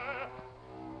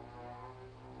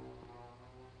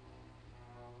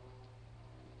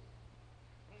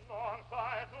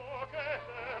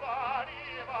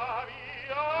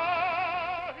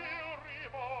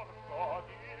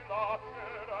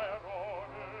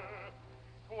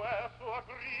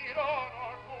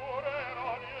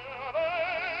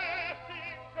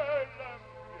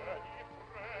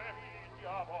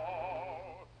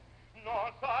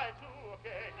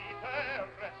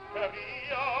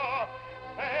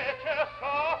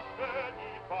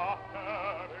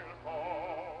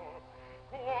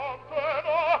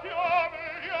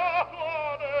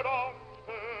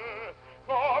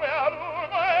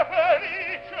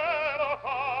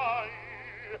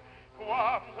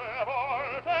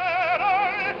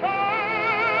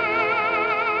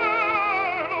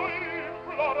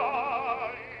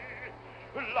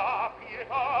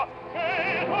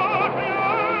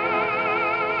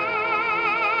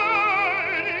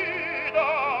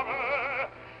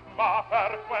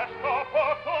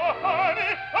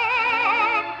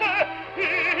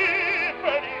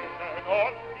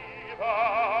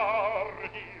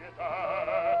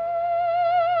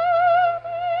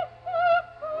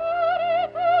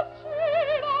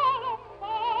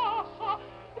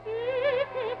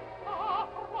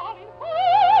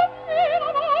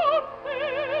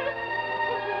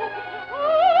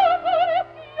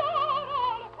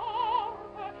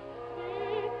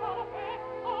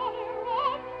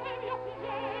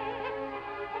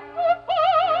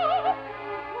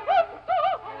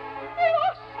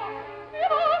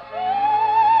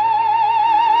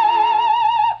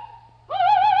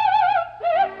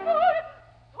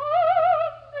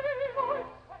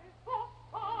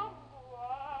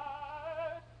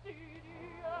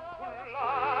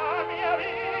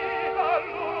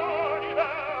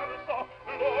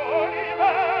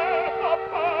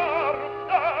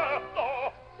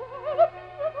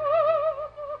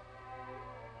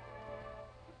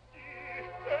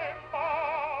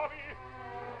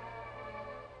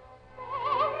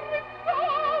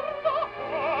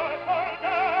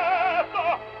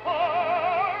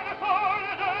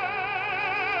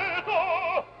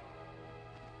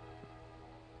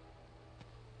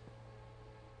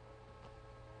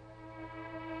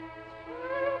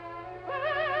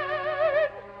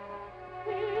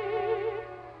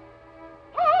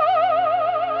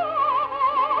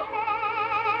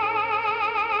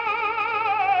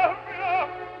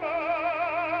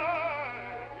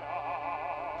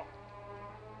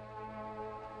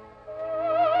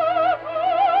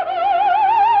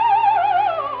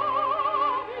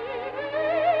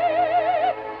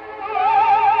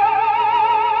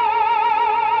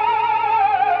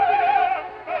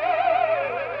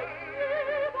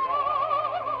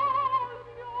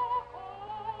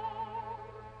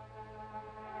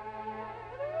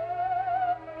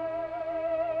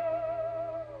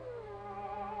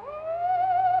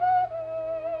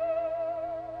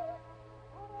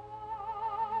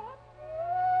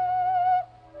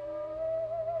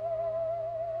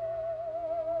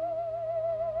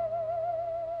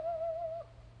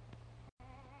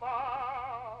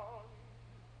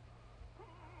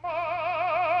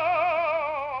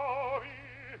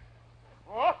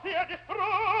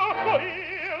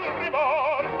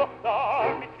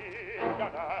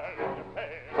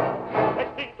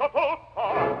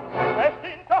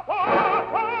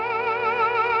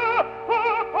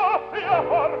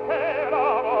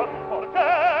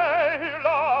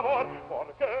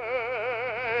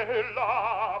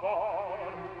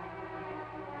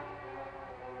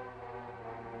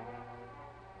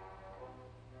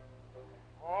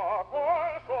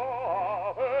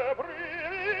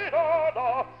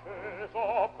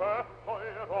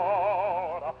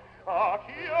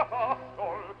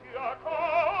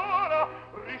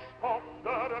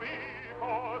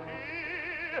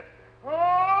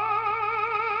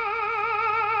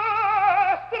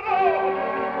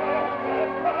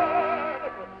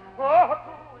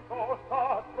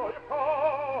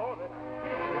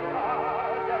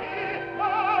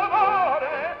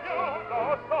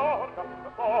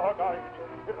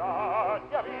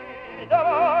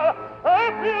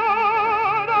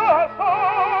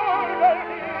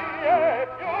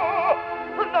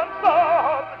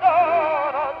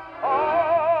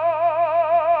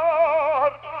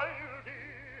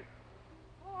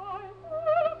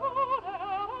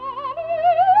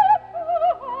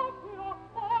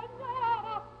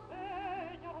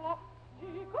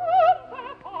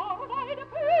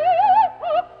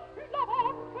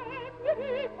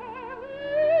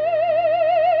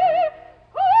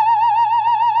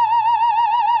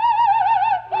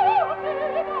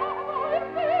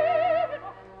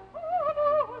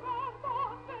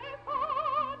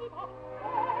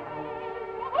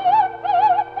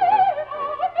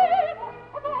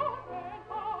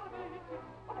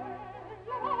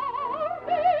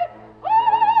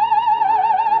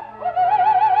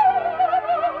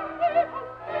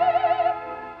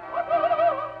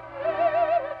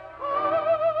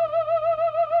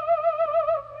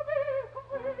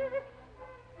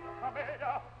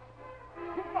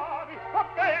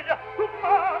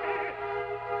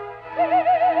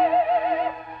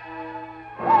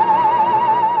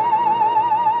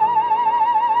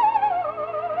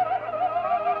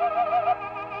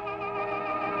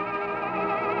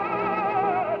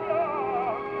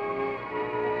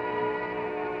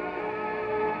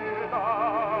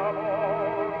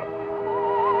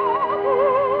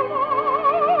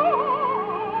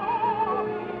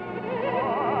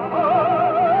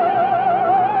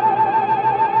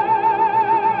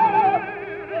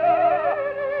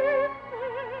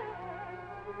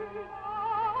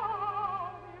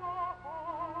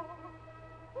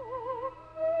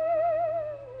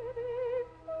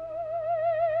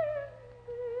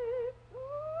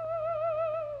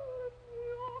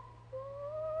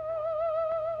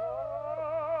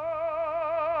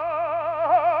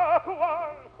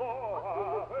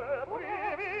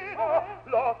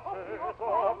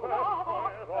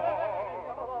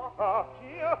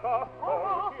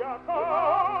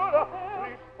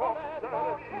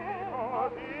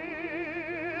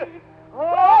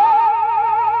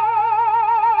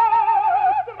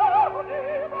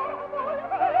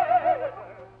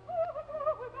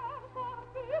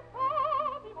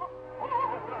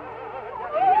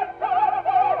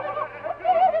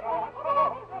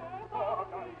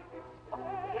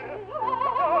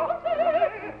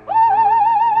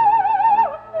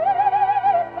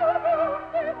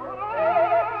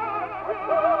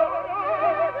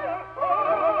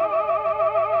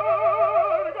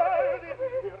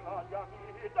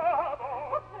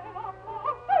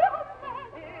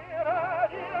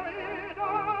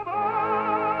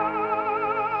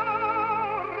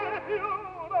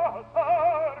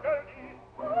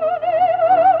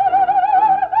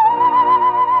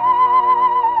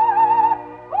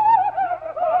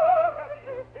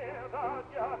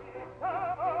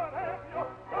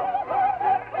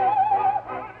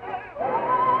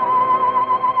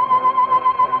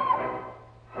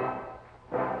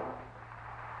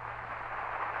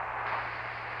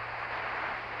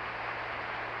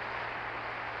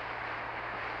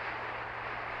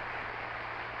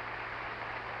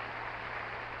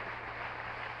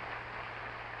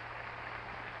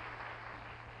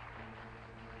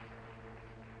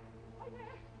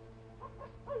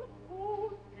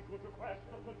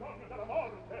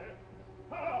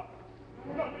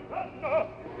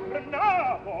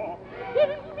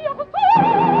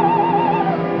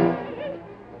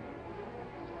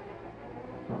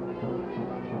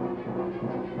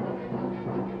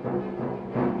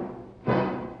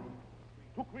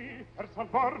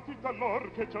 salvarti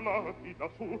dall'or che gelati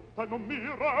lassù, te non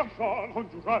mira, sono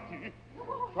congiurati.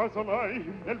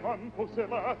 Casalai nel vanto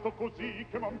selato, così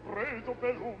che m'han preso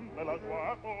per un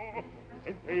bell'agguato.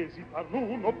 Entesi par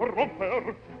l'uno per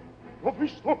romper, l'ho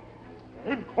visto,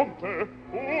 il conte,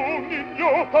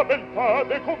 un'ignota beltà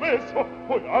de commesso,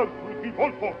 poi altri di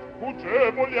volto,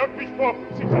 fuggevoli a Cristo,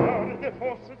 si sarde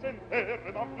fosse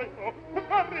sentere d'affletto,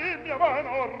 per mia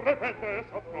mano repete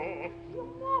saprò.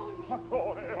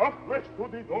 Ancora a questo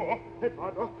di do, e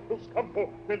vada lo scampo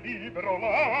del libero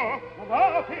là.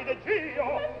 Va, fide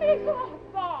Gio!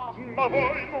 Ma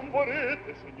voi non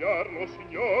vorrete segnarlo,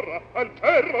 signora, al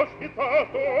ferro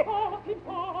schietato?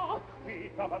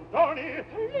 Vita abbandoni,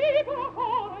 libera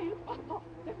ora il fatto,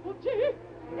 e fuggi.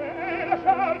 E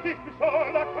lasciarti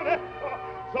sola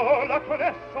con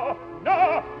esso,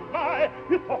 no, mai,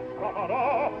 piuttosto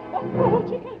no. O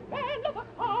fuggi che il bello da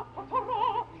capo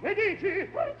farò. Che dici?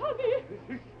 Portami,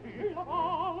 resisti, la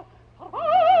val,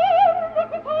 salvarlo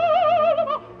che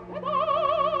salva,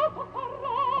 pedato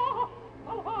sarà,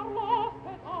 salvarlo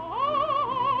pedato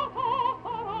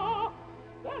sarà,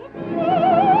 del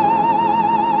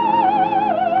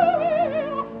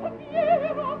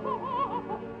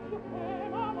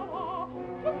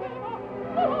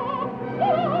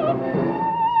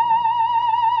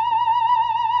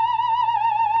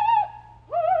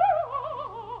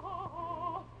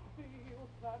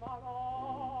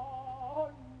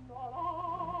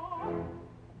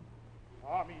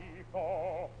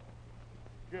amico,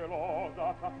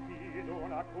 gelosa t'affido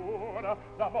una cura,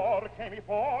 l'amor che mi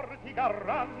porti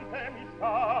garrante mi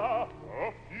sta.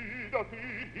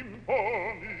 Affidati,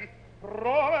 imponi,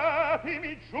 prometti,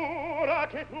 mi giura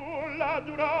che tu la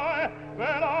durai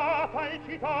velata in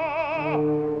città.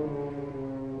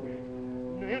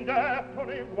 Né detto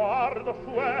né guardo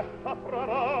su essa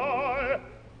trarai,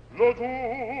 lo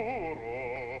giuro.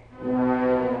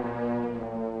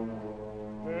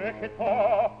 E che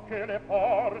tocche le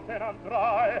porte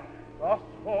n'andrai, da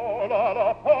sola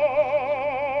la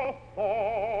posto,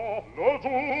 lo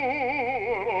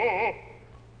giuro,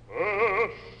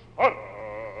 e sarà.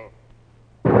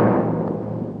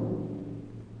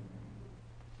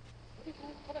 Di tu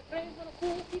come prendono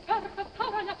cupi per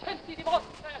cantare gli accenti di voce,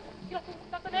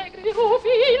 gratuitata negri di rubi,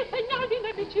 il segnal di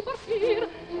nemici porfir,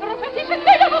 profetisce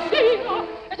che la mattina,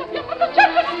 e già più quando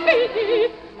certo non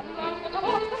vedi, all'arco già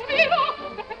volta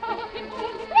vivo, perché stava fin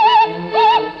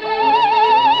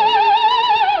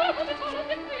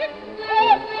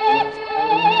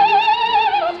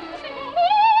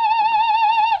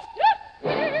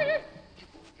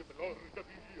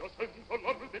senza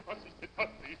l'orde passi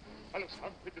spettati, allo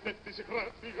santo e dedetti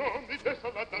secreti, ogni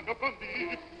testa la danno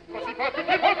brandì, ma si fa che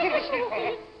ti porto l'uscita,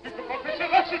 di che poche se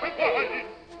lasci per dai,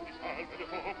 ti salve le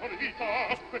poco vita,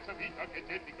 questa vita che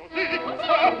tendi così, ricaldi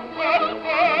salva,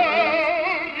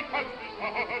 ricaldi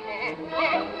salva,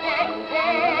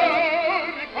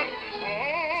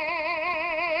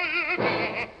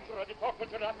 tra di poco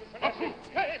giornati se ne su,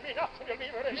 che minacciano il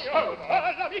vivere mio,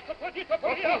 all'amico tradito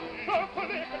furia, sono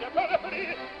collega di ancora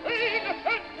ferì, e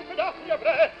innocenti pedati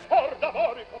avrei, or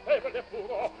d'amore colpevole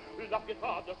furo, la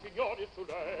pietà da signori su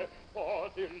lei,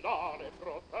 così la ne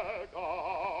protegga.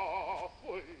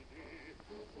 Fuidi,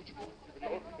 fuggi tutti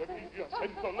dell'ordine via,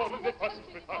 senza l'ordine passi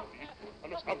spettati,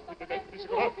 allo scampo dei denti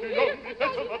sicurati, ogni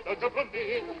teso la taggia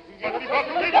brandì, ma di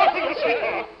fatto mi va con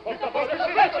l'uscita, o da poco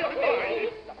si lasci per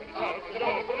noi, la felicità che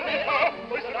non vita,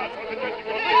 poi sarà con le denti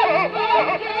con la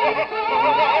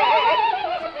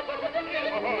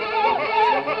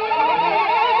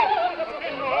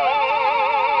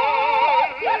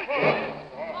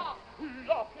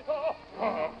pietà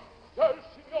del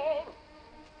signor.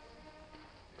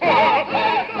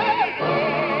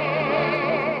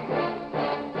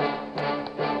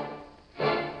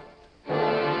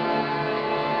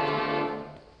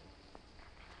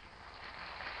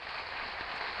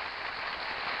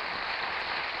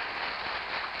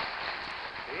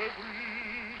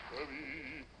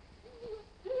 Seguitevi,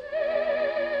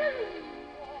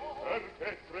 perché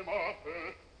tremate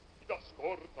da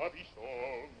scorta vi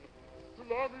son,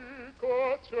 l'amico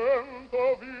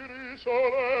accento vi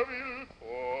risolevi il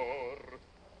cor.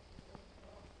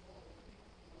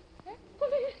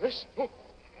 Eccoli! Presto,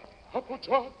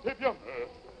 appoggiatevi a me.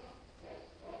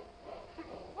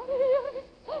 Maria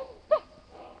Santa!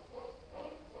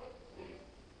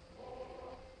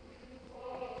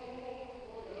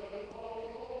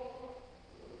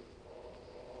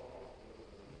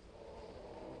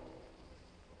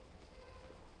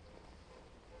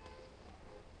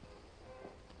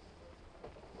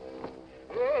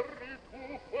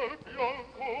 Il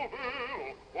bianco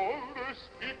velo, onde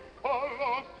spicca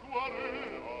la sua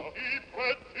rea, i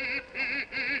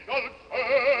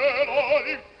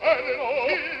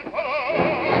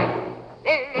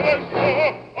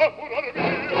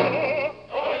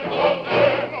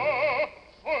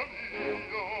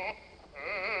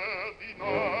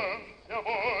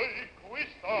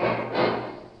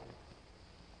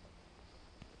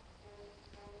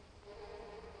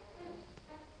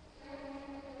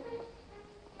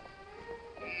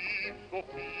questo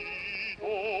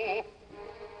fido,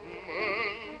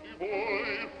 men di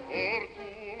voi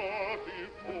fortunati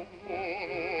fummo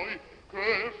noi, che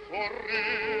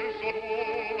sorriso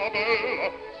d'una bella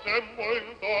semmo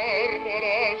intorno ad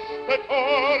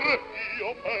aspettar, io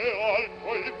che al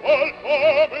quel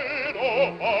palcomino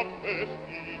a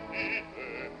vestiti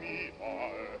e mi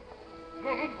vae.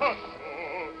 Non passo,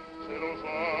 se lo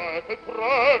usate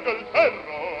traga il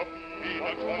ferro,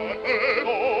 minacciate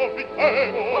non vi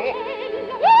temo.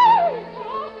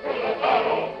 Se lo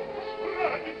farò,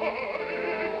 traditori,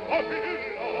 a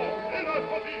filo, e la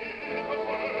tua vita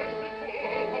questi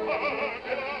fuoco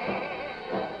pagherà.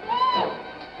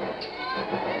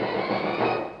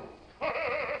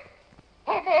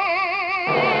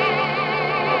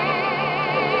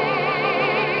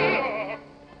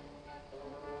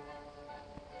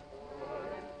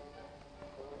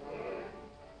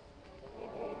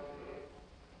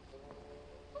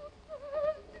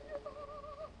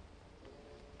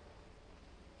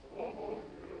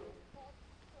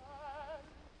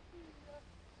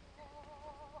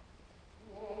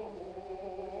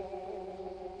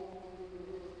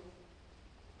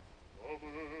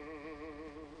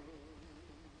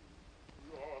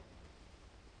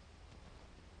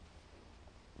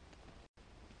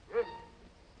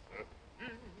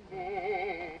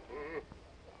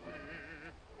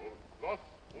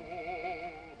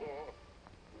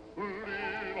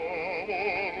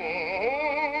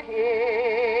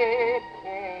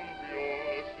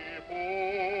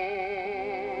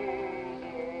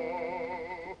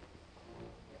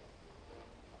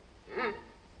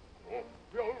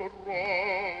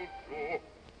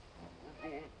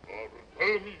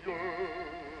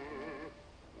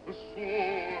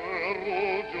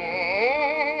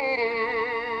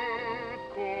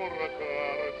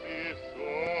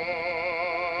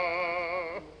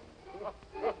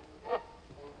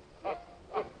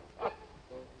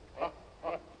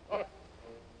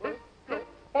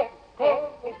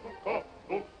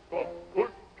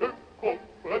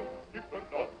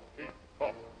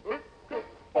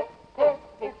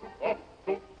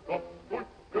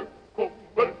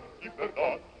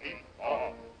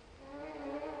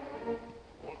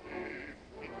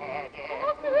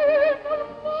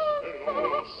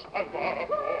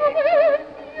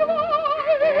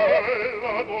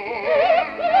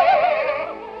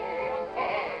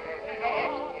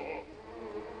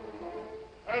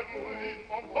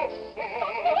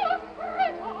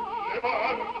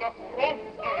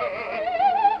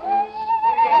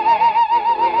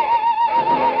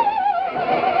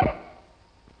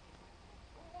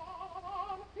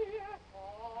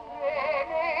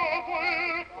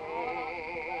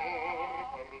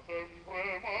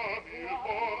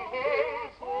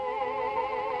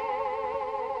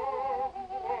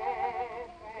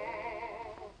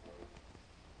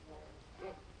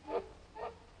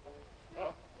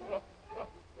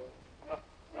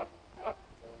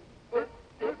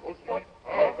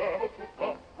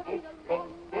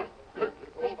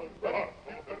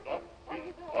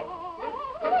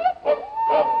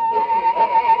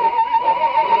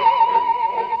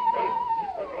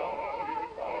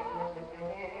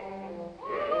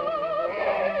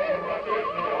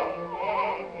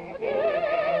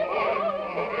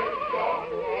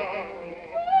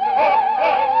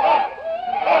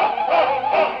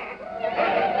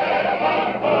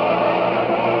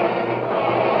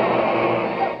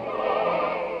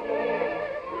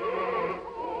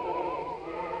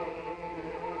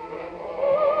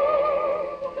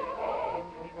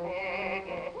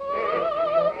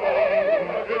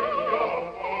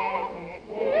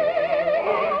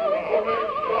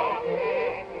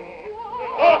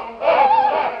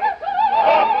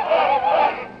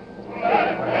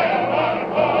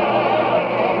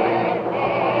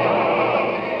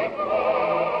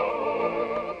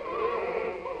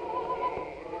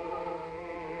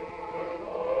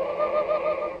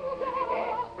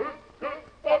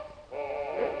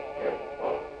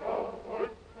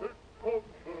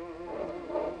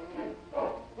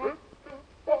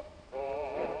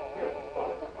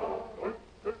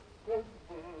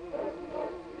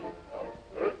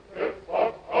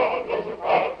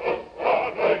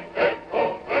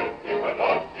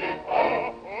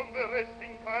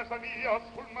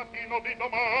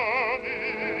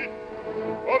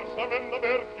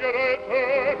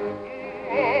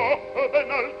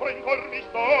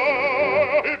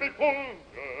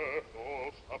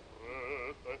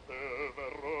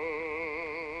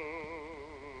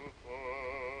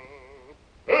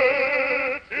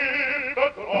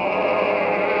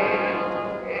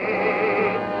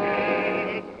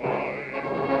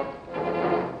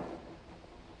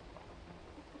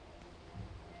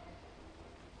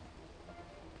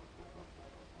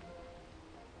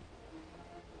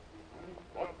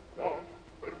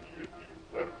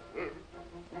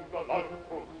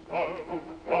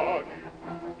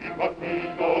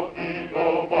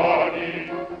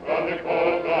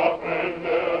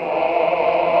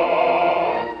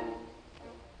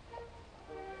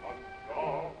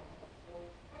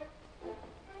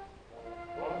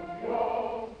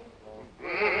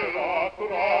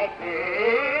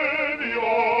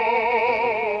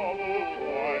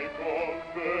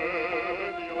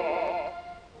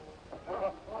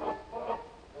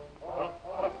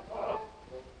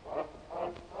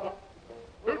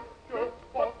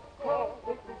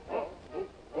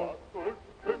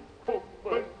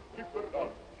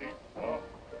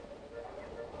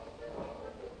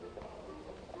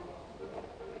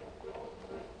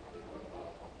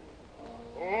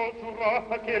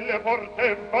 che le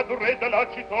porte padre della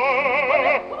città.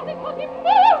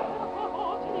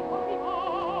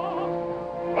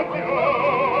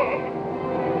 Andiamo.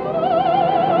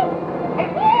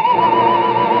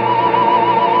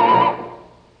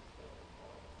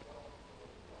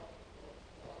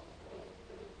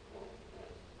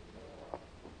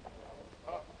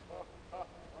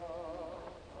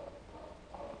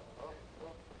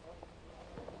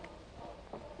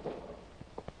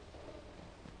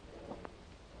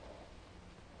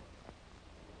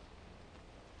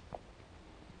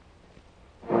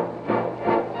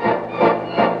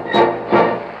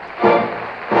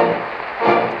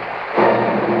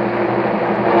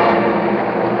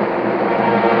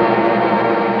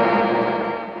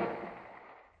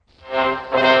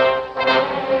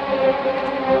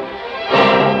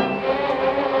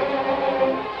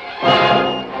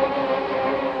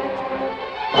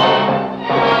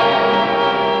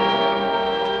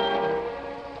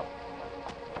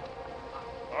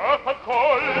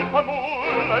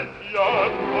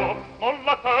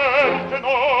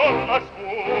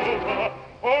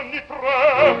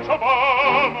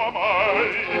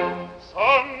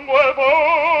 Sangue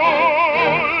dolce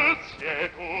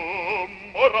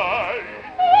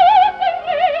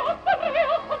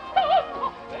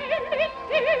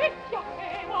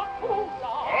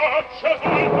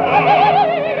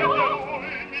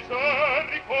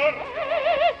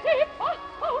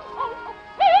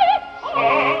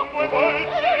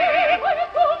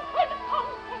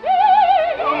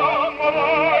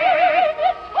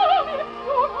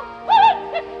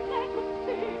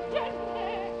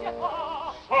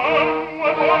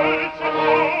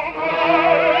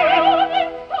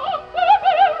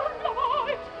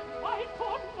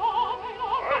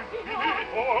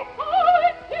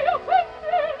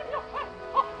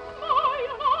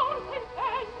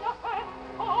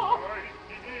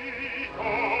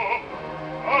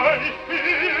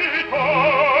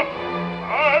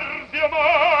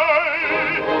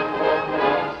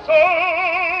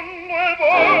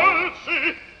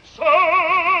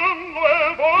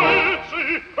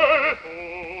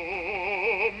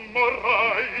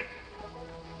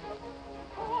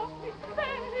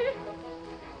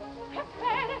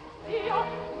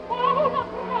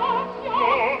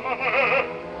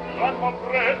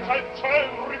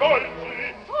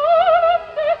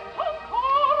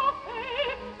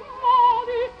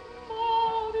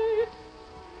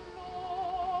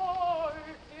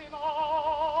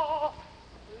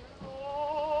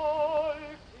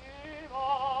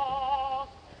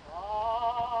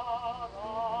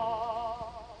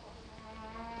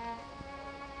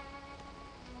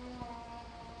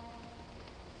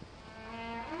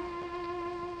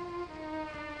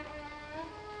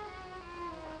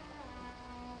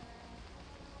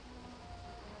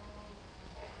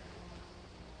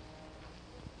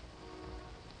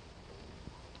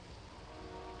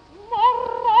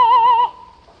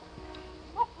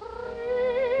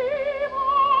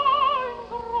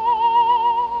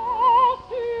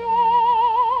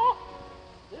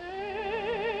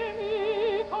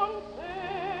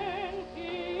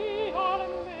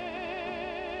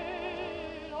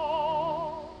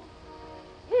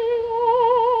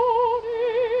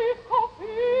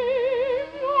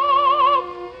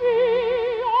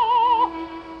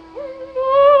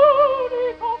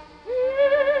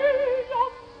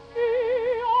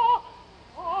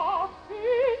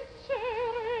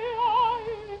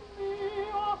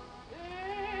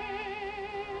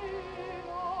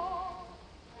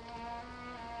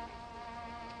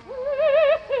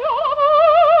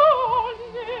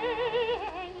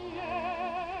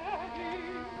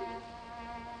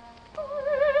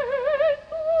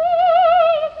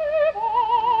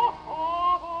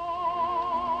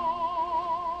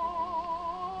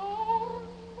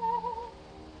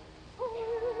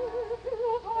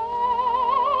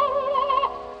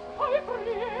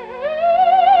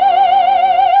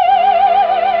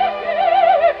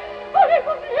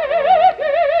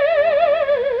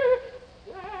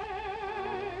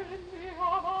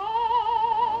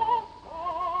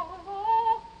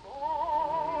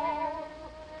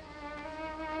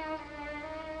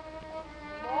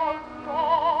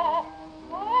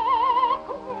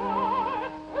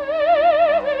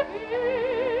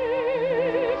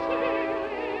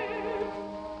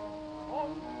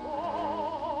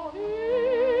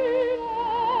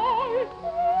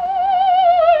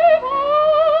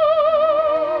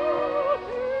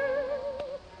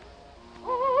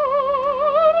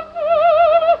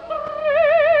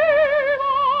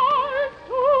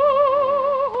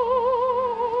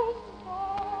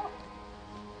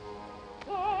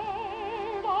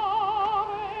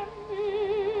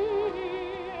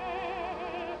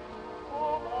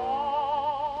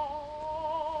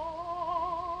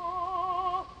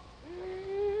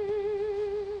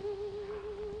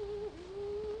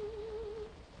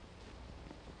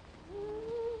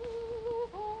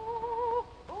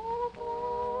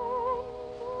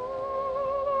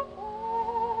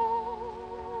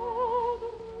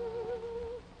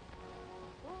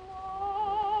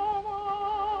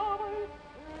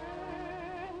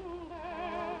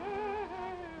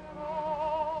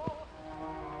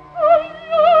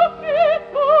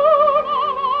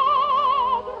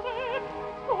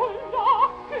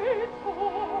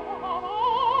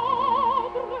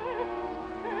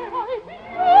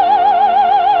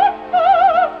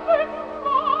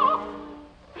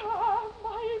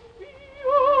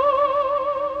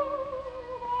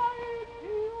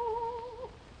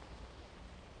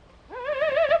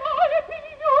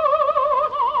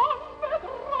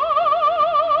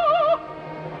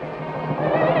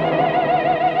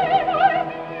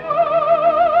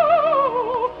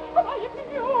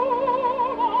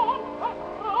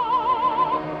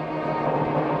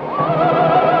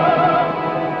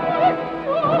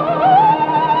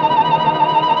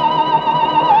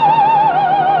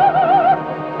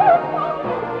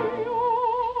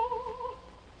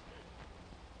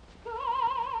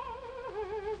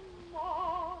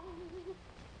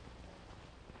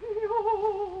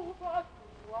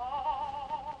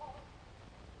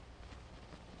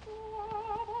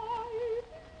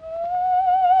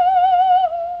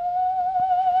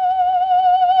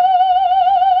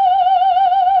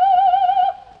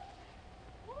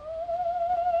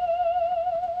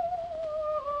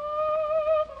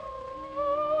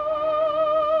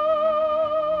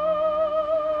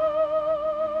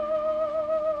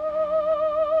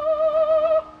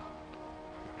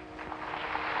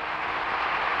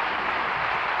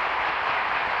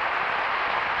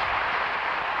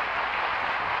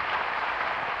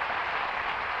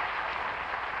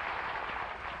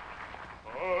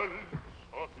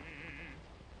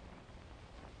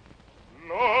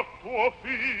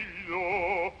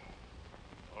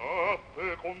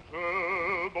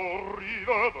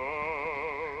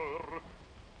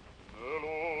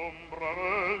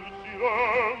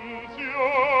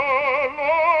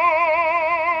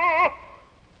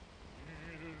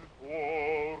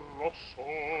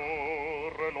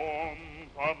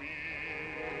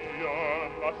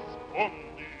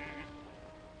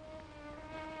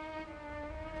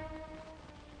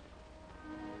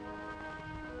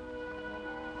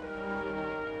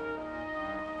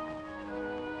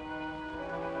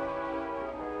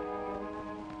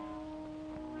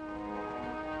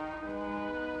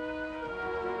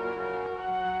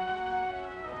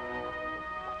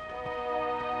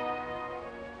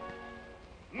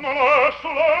Non è su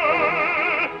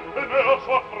lei e nella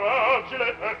sua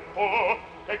fragile ecco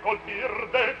che colpir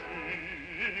de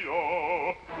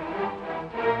Dio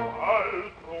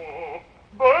altro,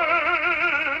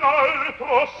 ben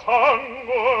altro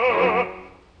sangue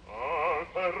a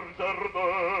perder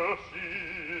de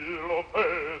si lo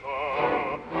pesa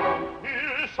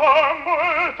il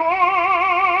sangue tuo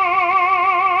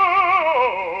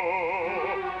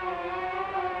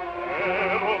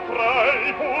ero tra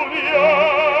i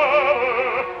pugliari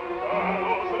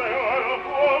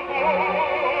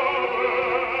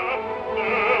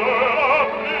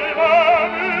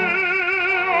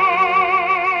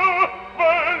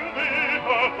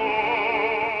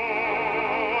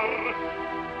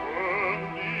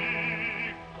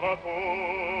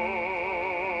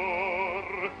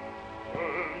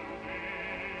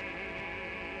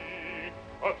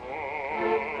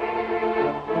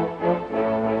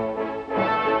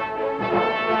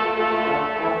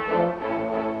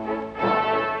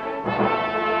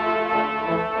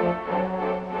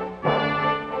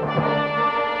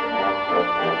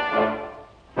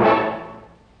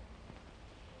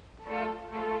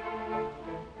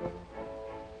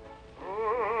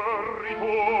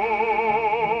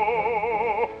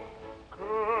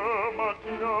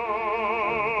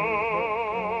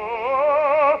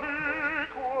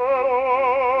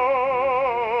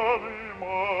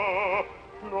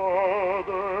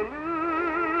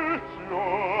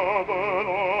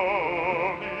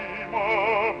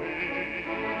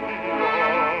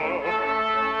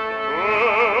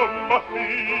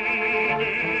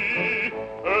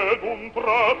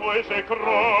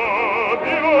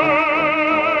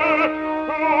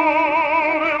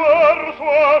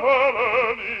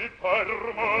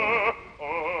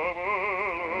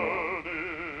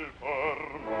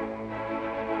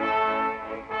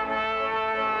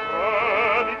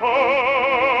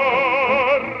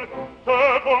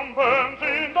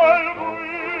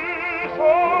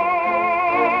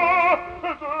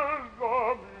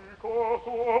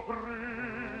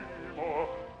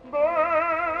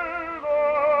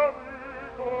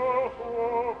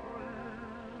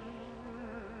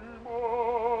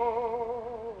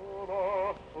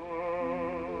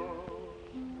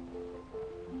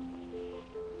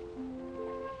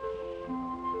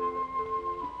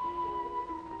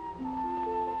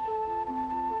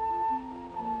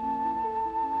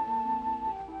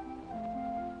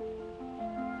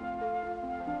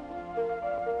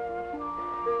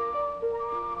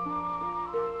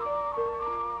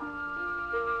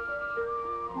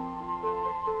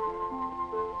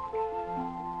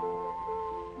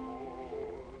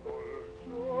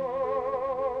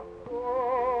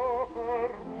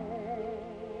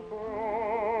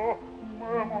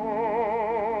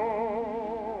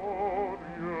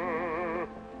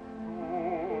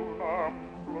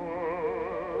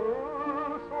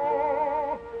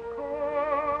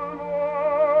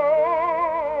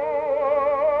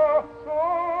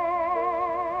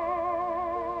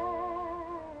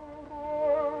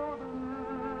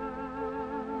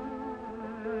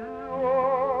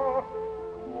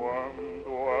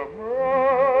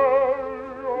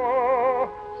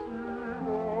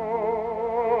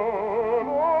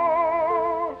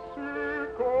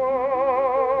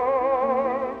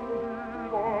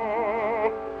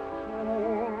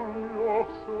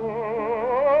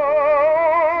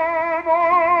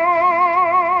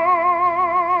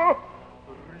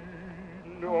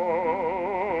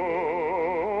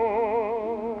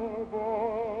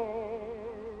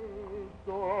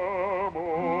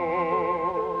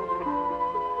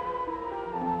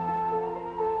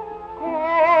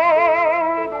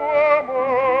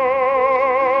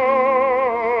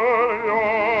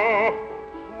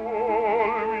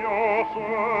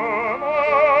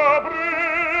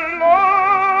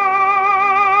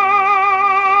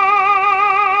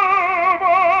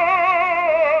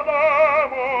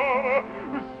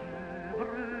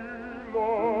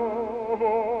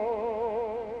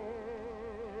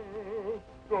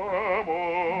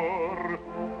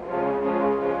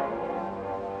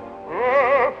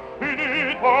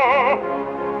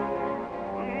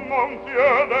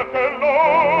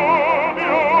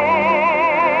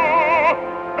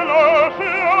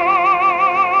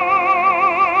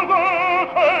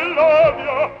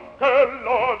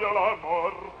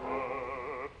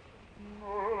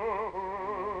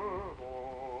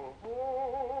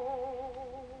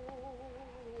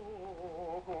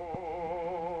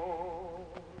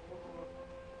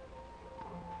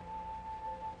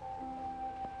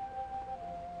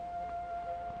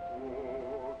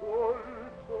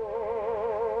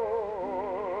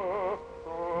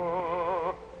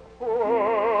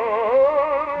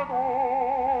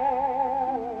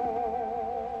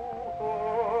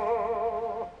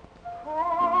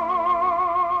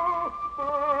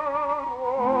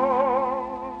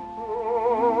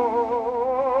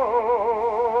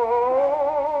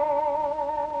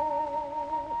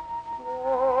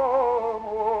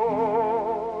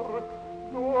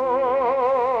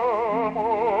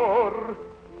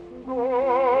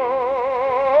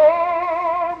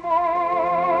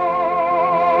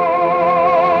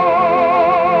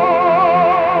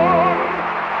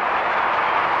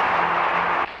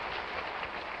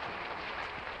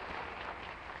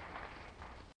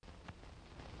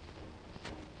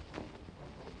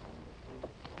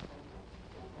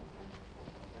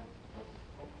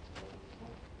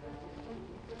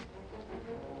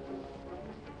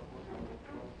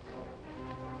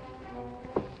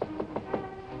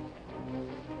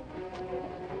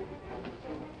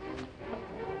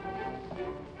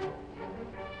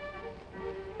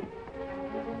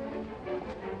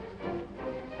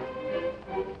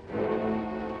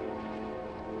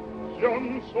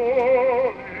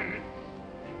soli.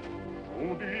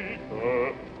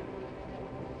 Udite,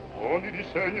 ogni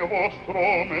disegno vostro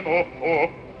me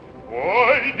noto,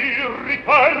 voi di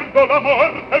ritardo la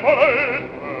morte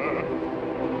volete.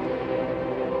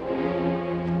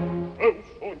 È un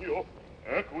sogno,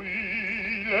 e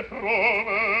qui le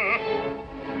prove.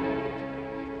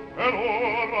 E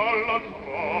l'ora la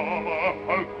trama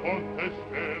al conte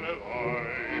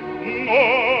svelerai.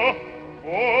 No,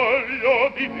 voglio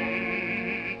dividerla.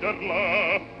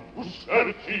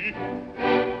 Uscerci,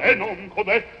 e non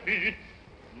cometti,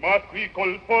 ma qui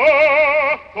col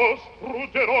fatto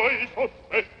struggerò i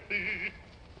sospetti.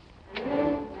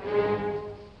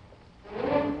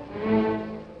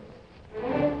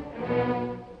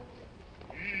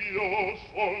 Io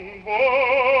son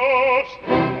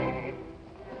vostro,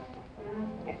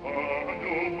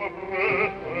 compagno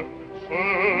m'avrete,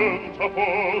 senza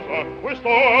posa,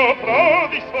 quest'opera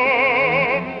di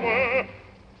sangue,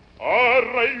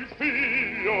 arra il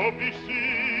figlio vi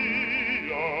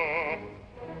sia,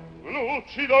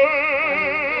 l'uccidete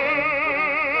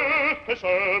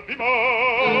se vi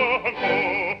manco,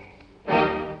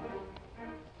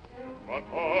 ma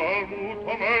tal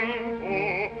mutamento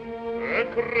è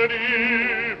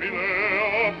credibile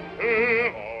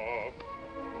appena.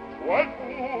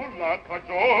 Qualcun la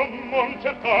cagion non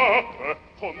cercate,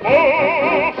 son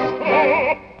vostro,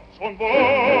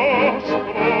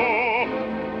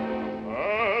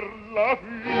 per la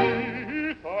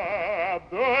vita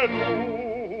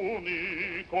dell'unico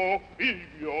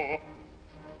figlio.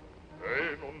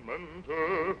 E non mente,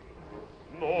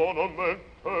 no, non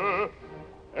mente,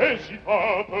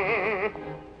 esitate,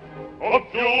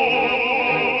 addio,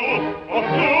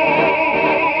 addio.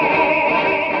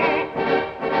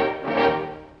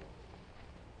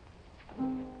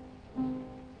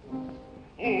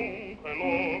 Dunque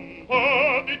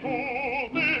l'onda di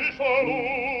tutti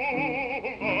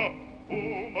saluta,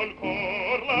 come il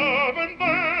cor la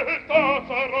vendetta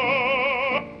sarà,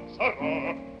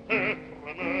 e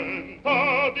tremenda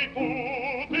di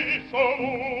tutti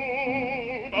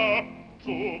saluta,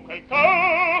 su che il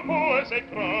capo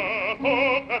esecrato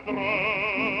cadrà.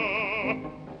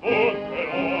 Dunque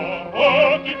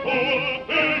l'onda di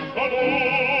tutti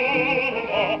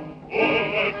saluta,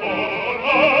 come il cor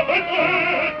la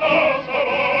vendetta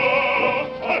sarà,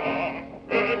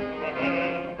 e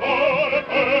tremenda le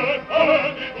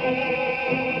di tuo,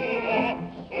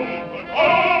 su quel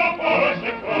capo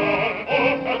esecrato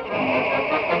cadrà.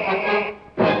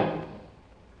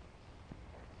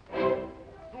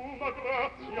 D'una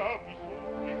grazia vi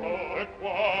supplico, e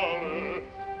quale,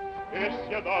 che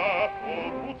sia dato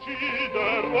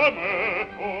d'ucciderlo a me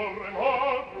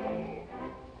correlato.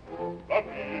 La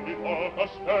vita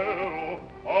castello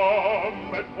a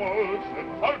me forse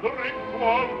al dritto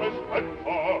al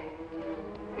rispetto,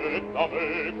 e da me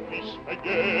qui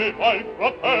spegneva il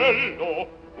fratello,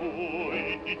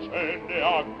 cui dicenne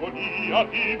agonia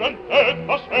di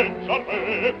vendetta senza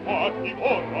me fatti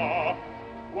vorrà,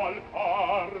 qual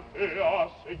parte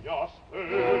assegnaste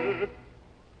e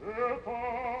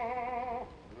pateri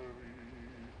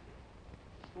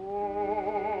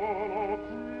solo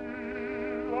qui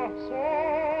la sorte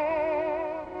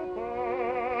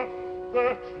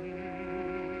deciderà.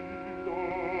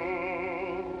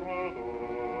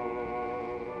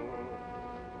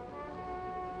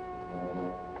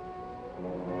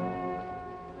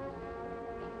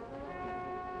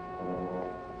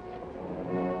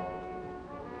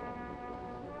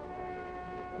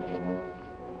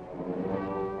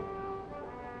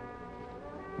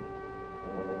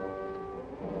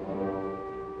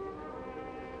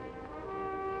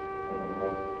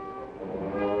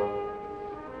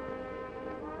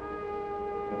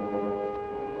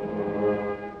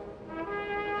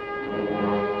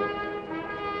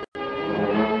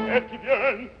 E chi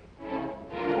vien?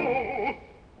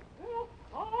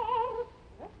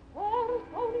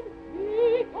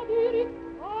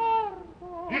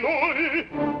 Di lui?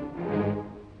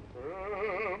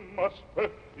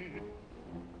 M'aspetti.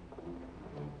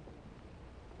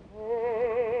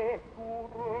 Tu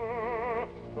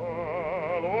resta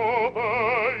lo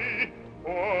dai,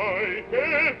 poi che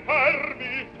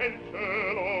fermi che il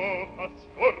cielo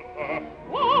t'ascorta.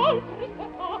 Walter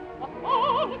sta a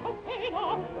fare cautela,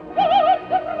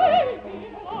 Walter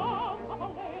vivi la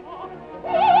cavallera,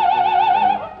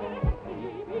 Walter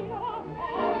vivi la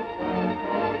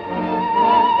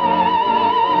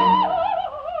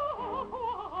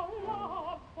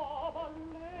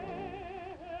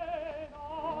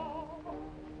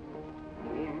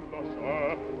Nulla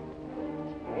sa,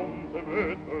 non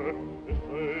temete, e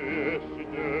se si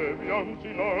devi anzi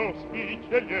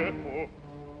l'auspicio lieto.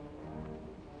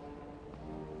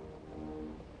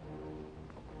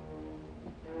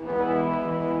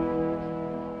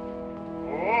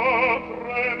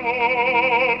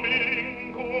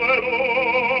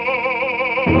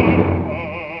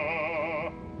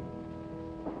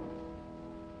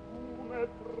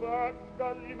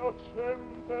 tragga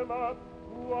l'innocente la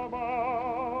tua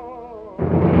mano.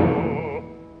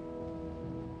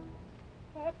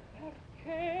 E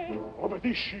perché?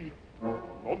 Obbedisci,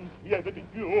 non chiede di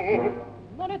più.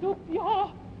 Non è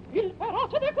dubbio, il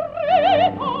feroce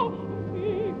decreto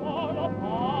viva la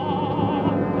paz.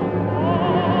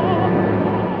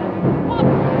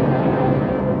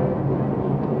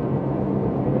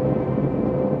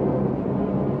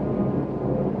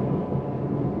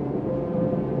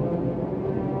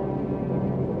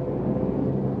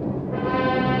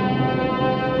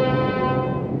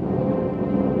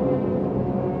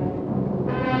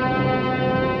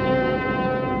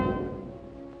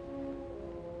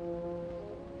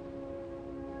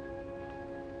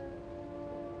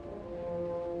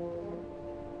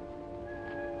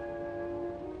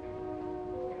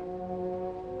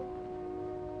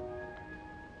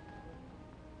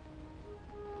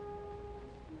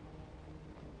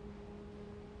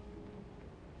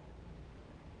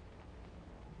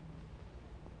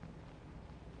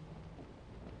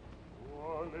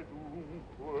 Quale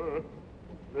dunque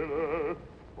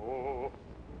telefono?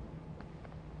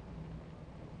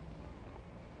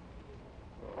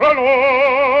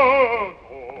 Allora,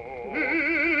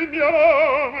 il mio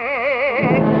nome,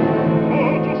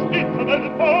 o giustizia del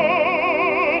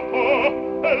poco,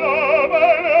 e la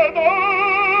benedetta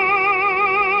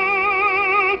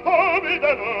mi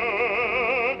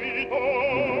debito.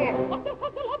 Ma per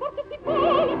quanto la morte si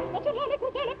vuole, cancellare le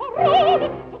crudele parole,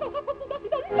 sotto la confondati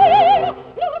dal cielo,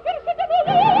 Jan Peerce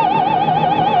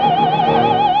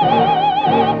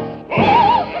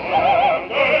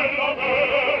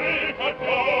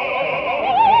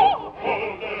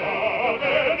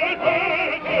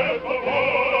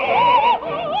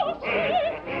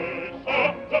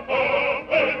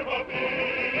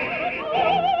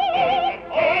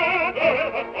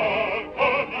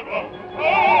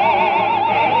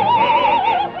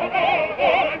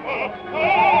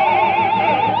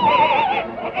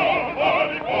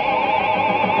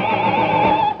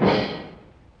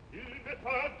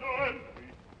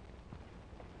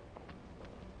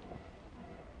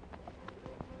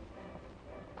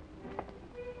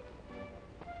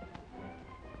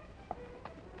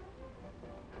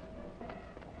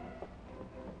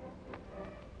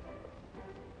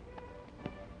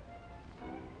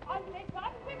alle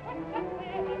gambe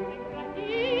consapevoli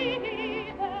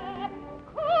gradite,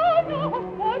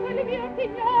 conosco il mio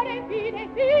signore vi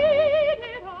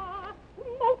desidera,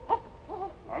 non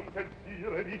posso. Anche il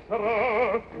sire vi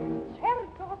sarà.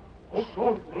 Certo. O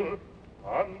sorte,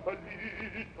 tanta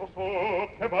lito so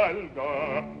che valga.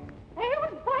 È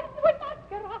un balzo in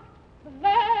maschera,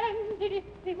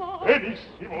 splendidissimo.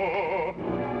 Benissimo.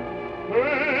 E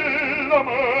la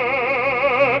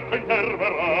Macca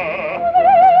interverrà.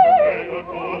 E la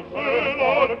cose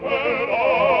l'arpe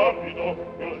rapido,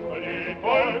 il spedito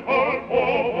e il colpo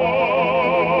va.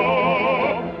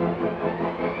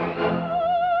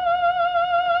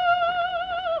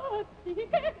 Sì,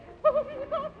 che sullo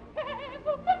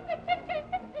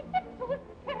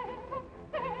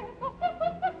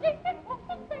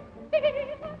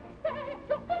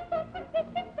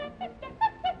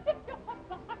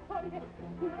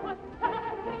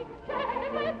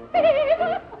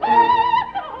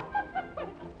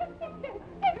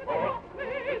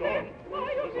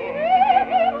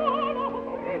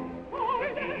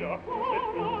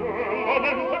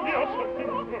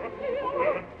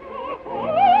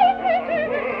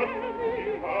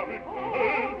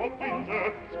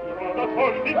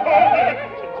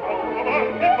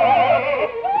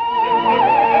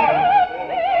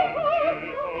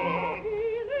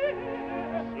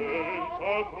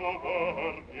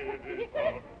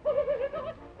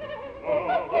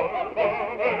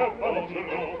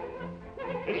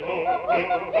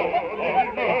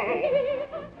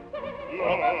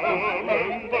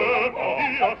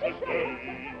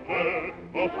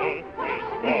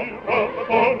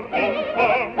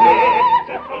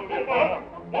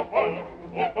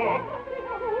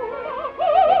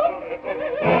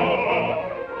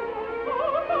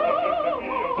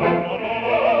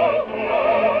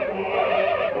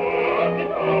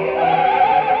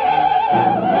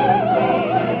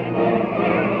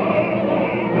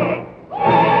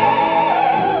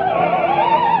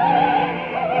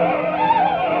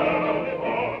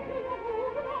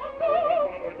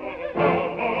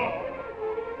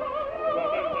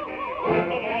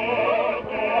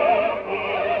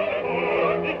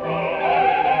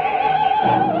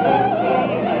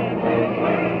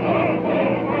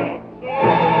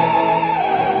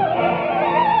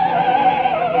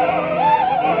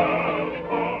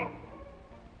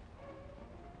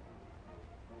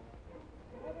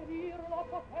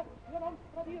potessi non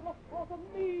tradire lo sposo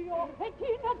mio,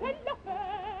 regina della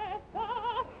festa,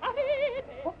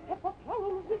 avete, che facciamo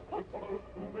un ricco. E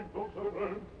costume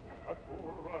indosere, a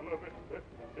curra la veste,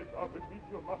 e date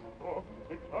figlio mastro,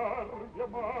 e cardia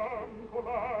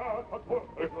mancolata,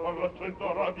 e con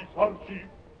l'accento ravvisarci.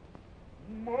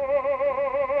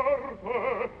 Morte!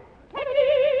 Che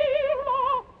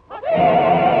dirlo,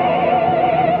 avete!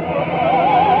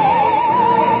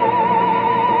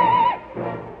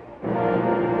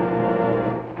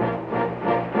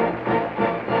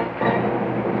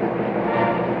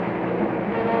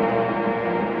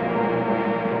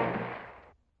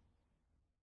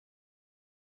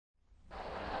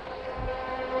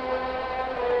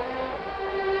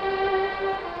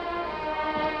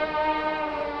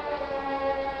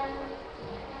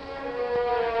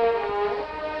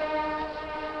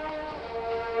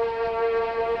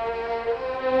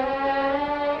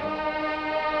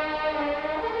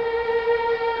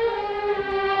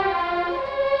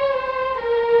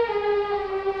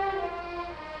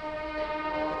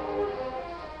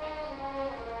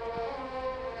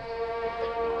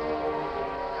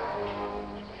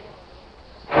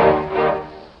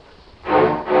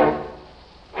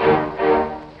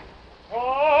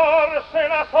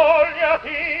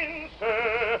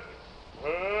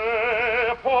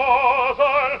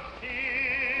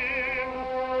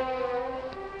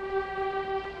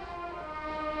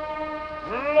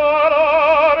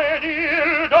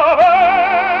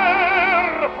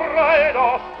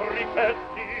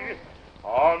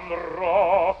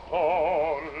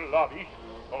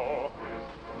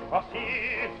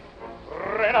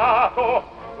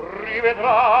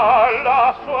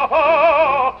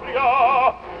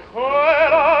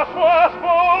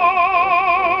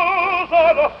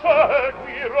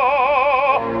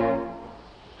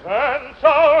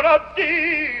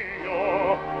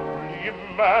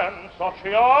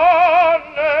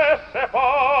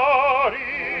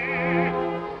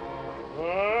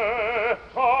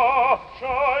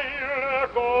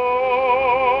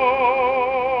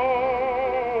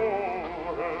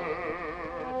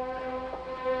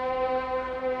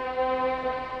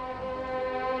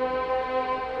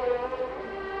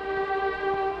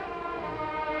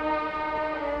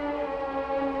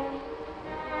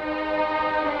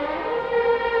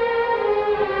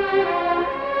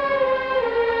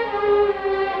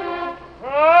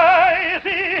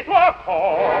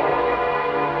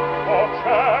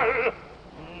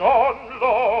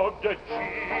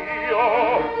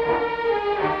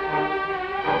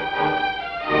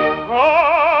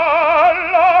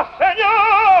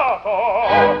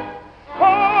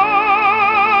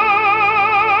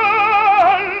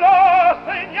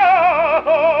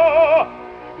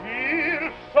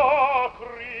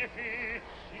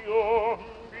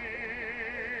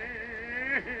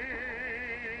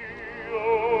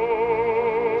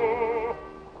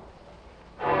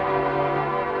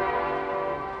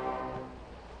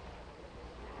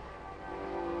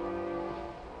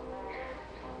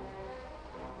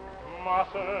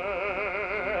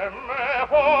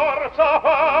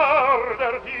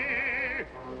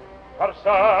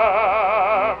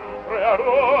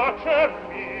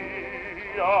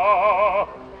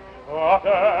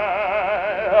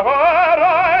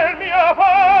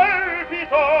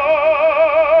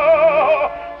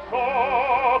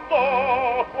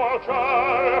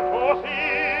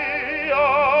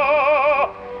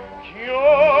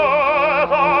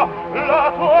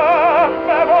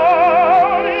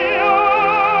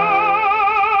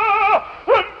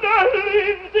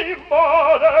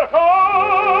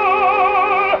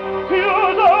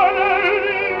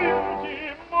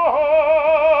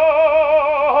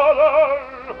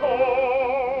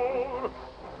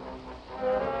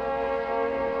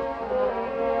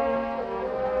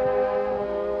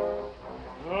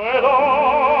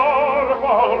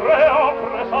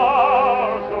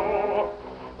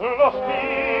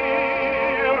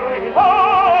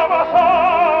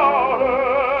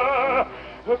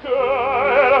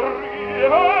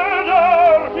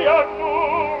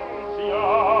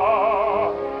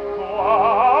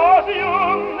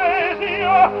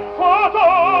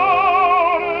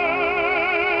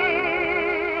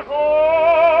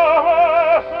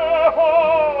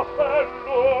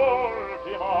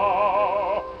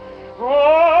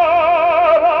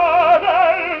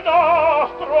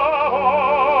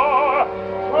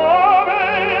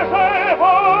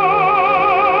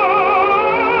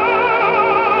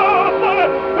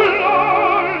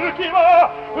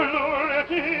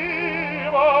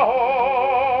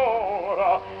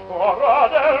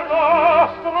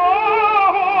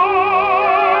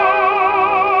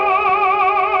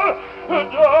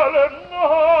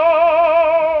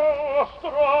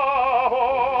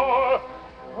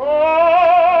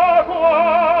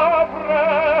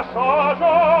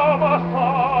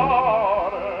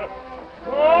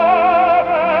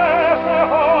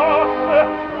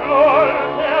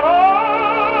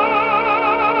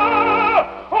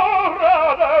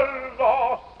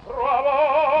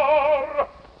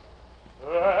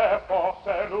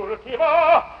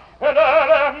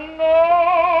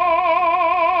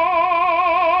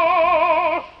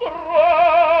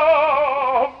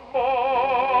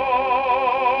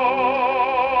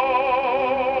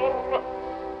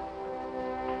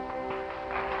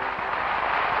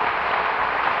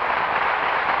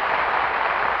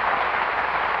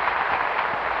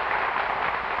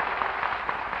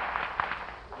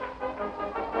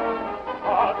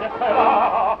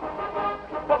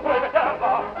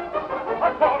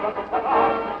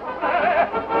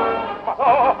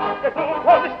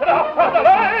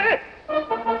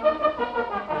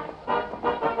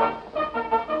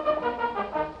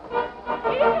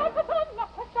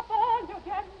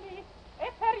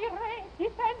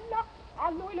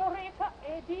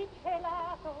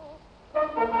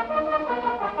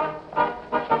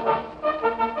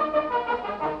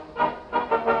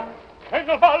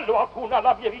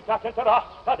 mia vita tenterà,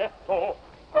 sta detto.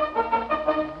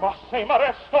 Ma se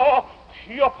m'arresto,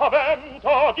 io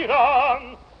pavento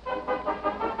diran.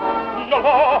 Non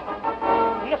ho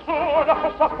nessuna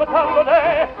possa aspettarlo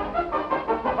ne.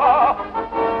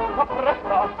 Ma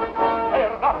presta, è il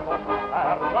ratto,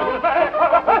 perdo il me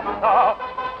alla festa.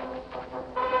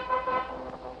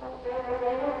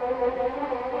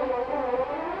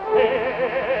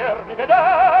 E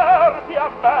rivederti a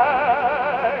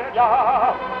meglio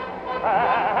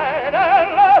e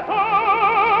nella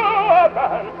tua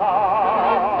beltà.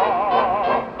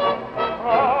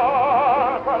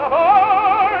 Quella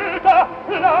volta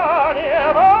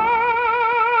l'anima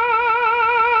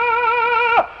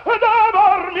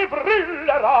d'amor mi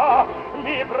brillerà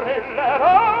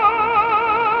d'amor.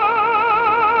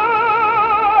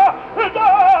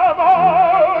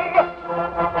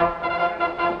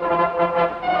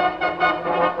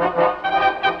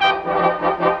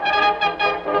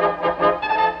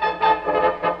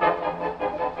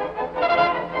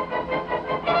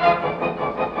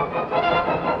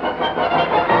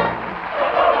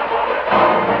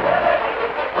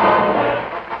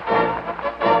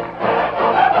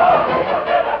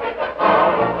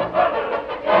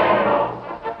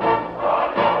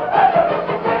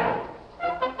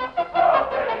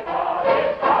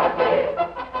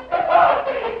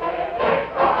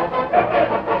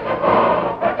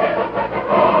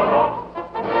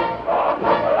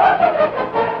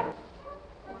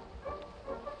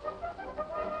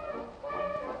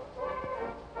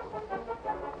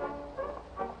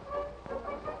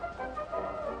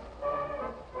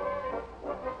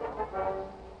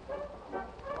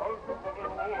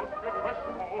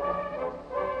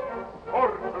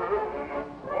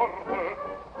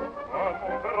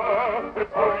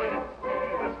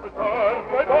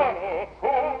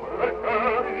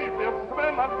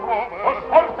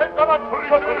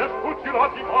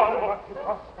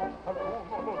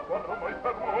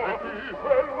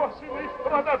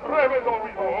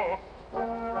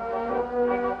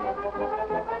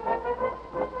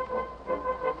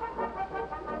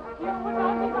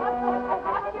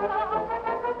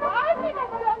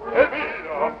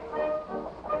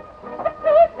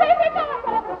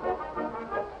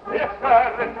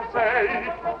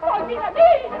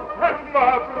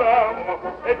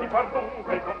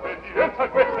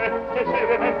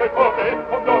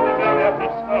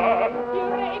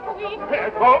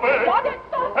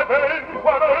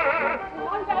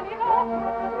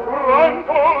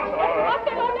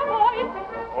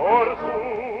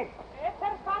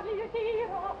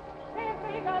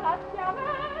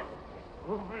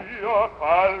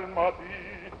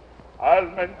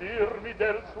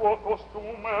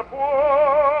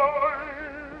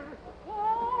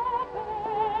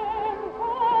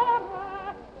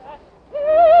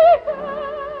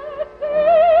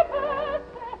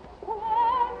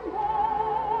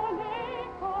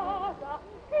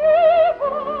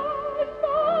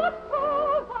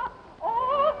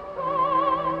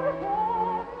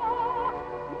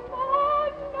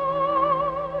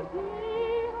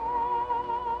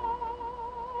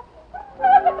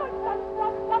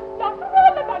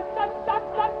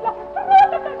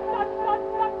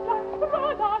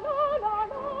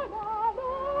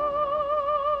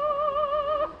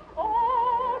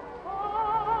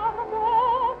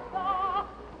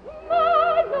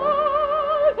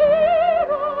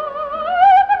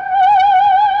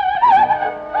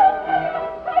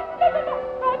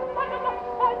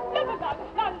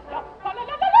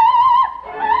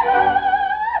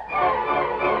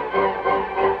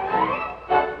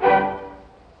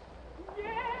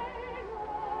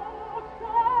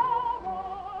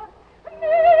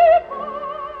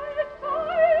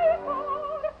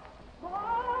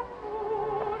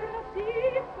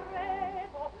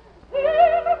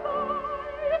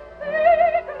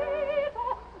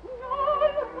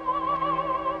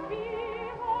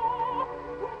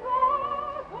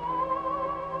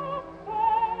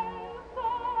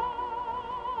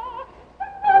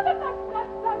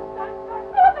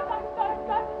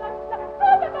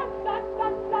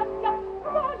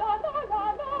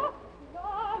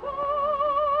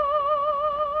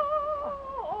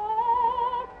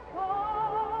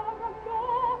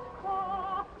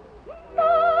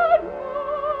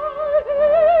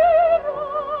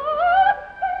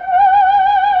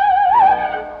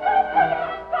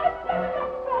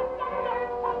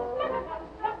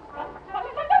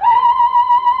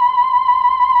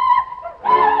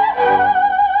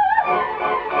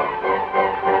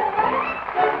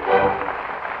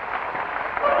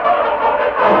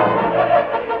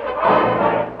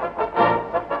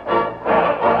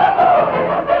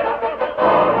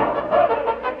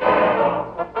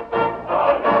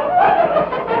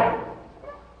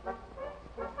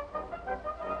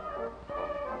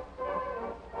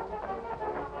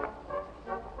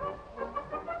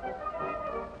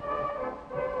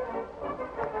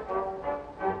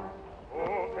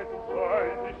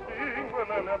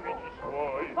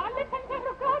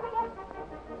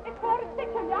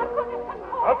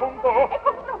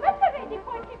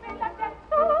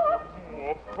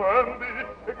 difendi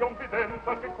e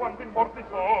confidenza che quando in morti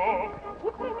so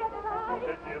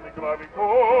e chiedi gravi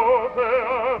cose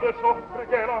adesso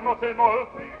pregheranno te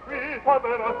molti qui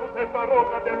parlerà su questa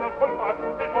rosa della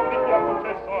colmata che non mi ti ha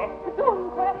concesso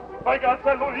Dunque? fai grazie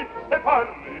a lui e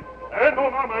parli e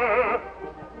non a me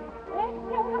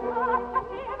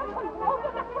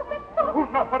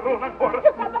una parola ancora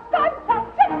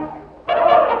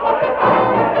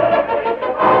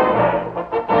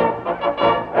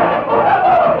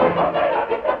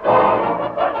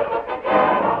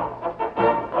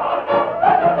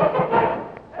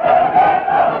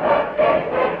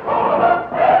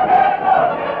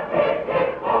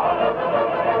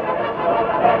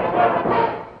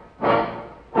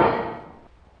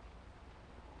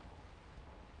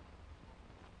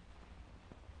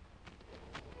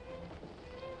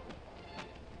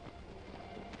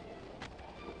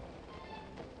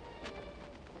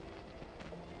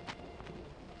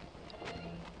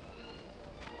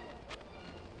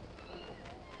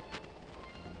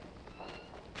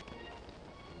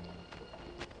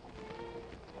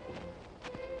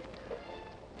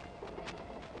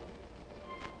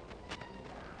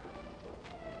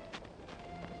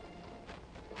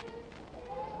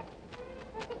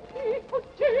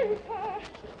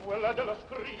quella dello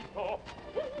scritto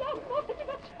la notte che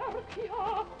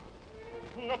cerchia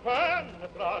una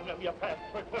penetra nel mio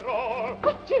petto il terror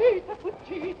fuggite,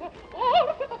 fuggite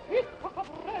or che t'affitto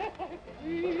caprete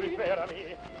qui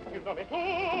riferami il nome tuo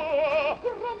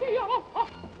grandia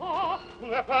pazza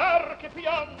e perché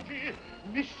piangi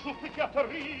mi supplichi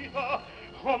atterrita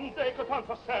onde che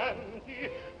tanto senti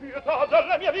pietà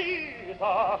della mia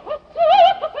vita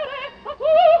tutta seretta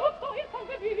tutto il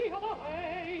sangue mio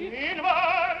darei in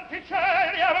vanti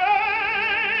cieli e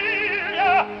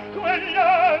veglia quegli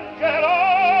angelo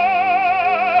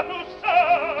tu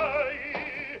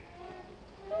sei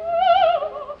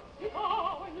si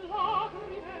dava in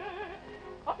lagrime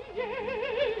a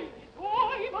piedi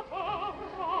tuoi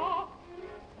materra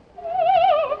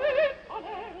messa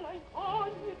nella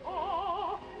incognita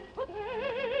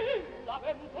della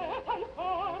vendetta il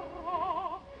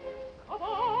ferro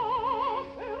cadavere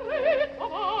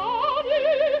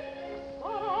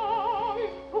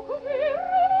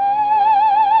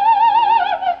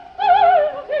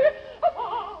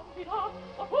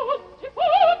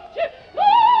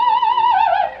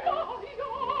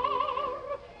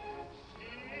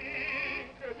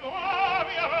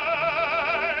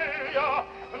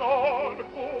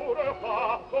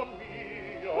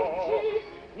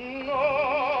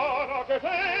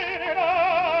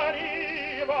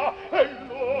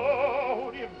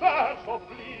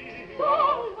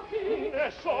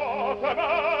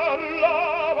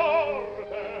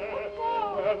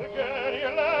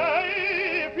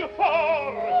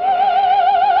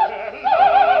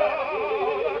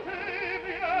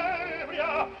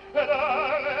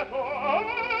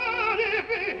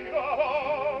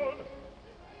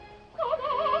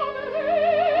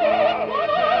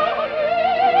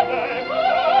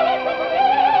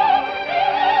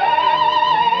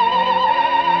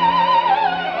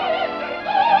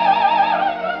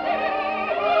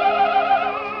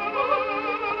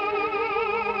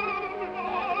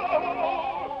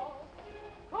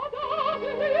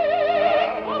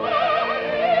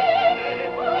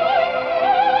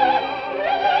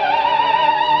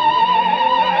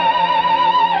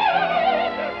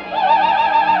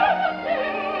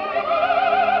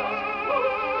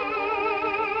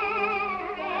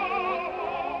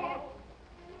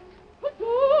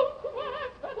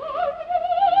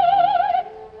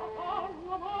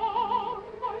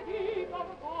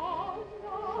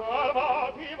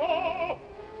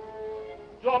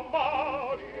domani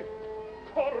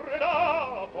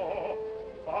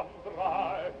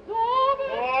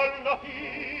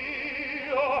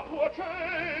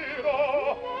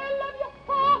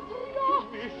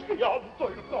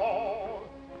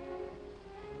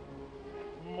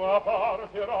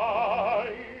sarai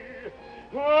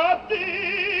tu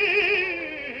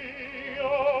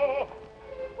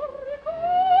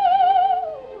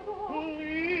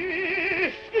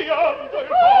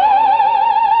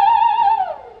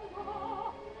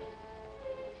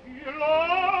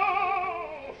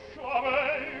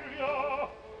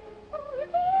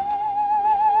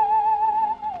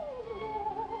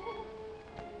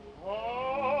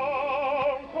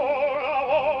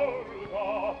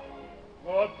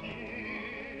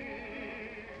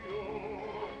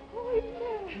qui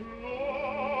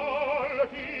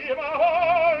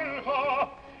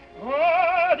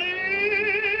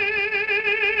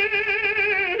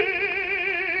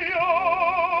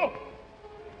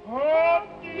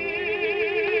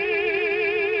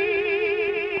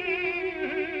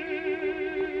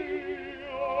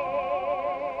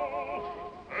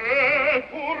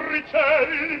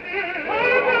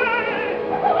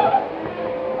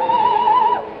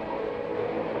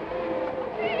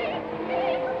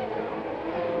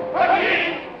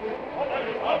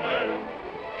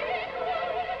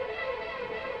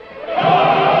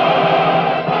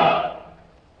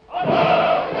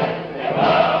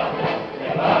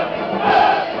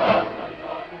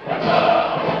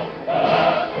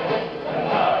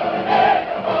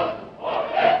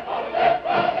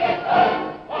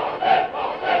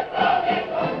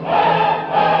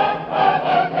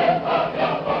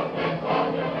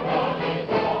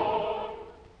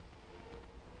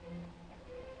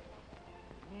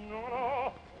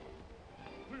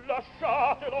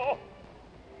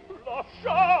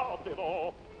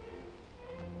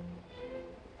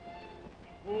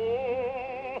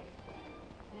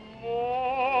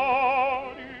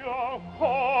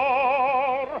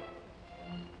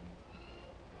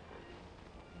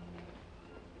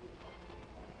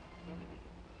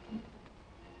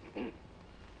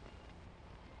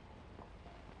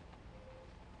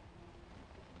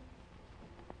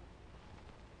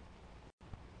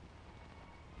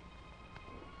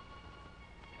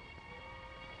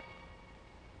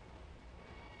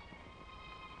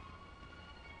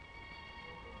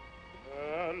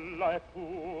Bella e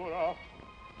pura,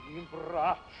 in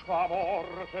braccio a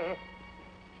morte,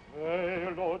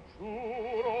 te lo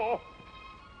giuro,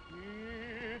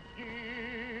 Iddio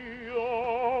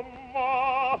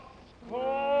m'ascolta.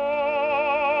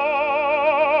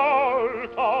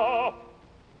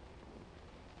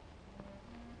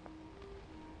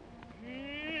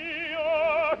 Io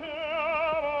ti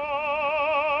amai,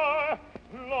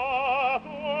 la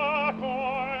tua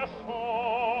consorte,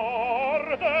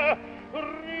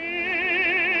 rispettato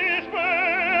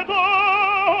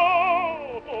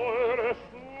il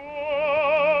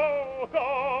suo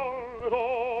caldo.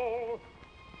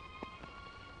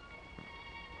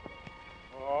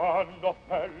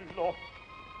 Annapello,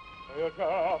 se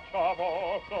già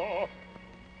chiamato,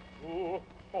 tu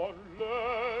con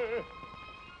lei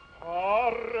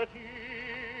partir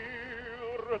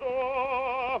dovei.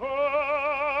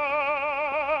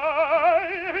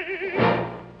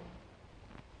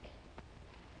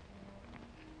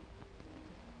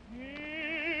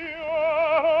 Io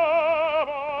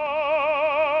amai,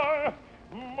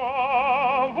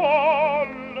 ma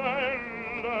volle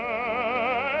illesa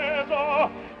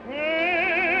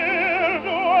il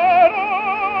duello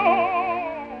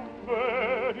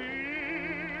venir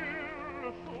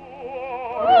suo.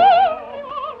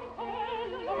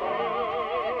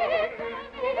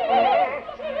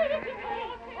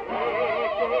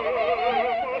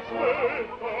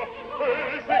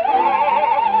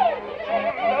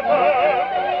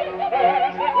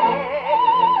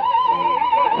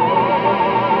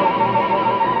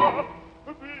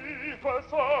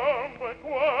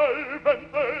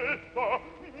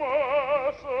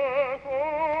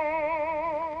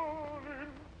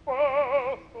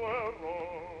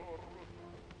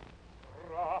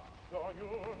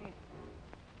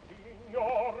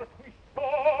 Signor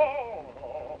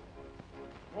Quistoro,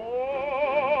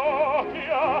 oh, ti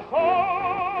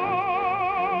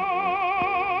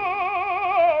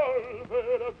salve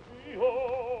Dio,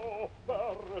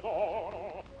 perdono.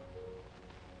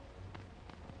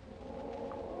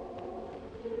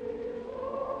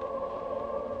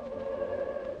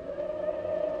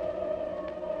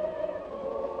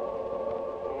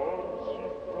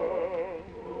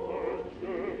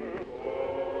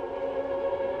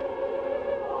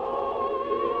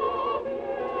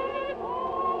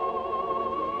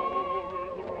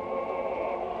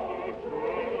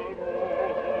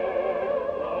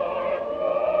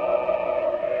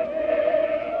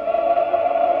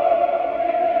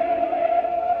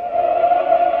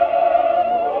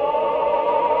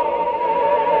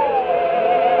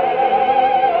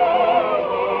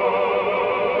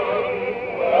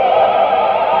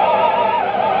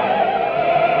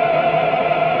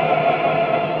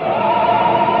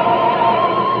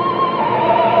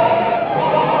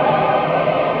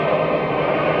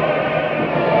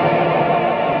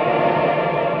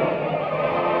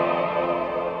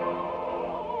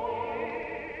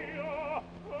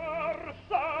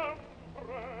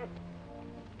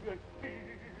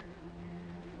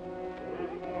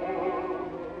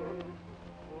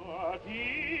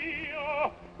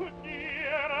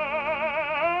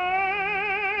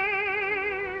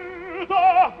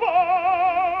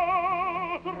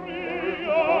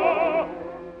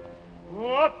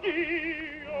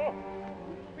 Addio,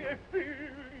 miei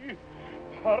figli,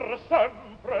 per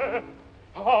sempre.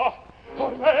 Ah,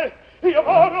 ormai io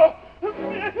moro,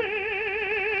 miei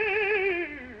figli,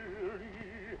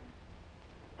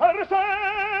 per sempre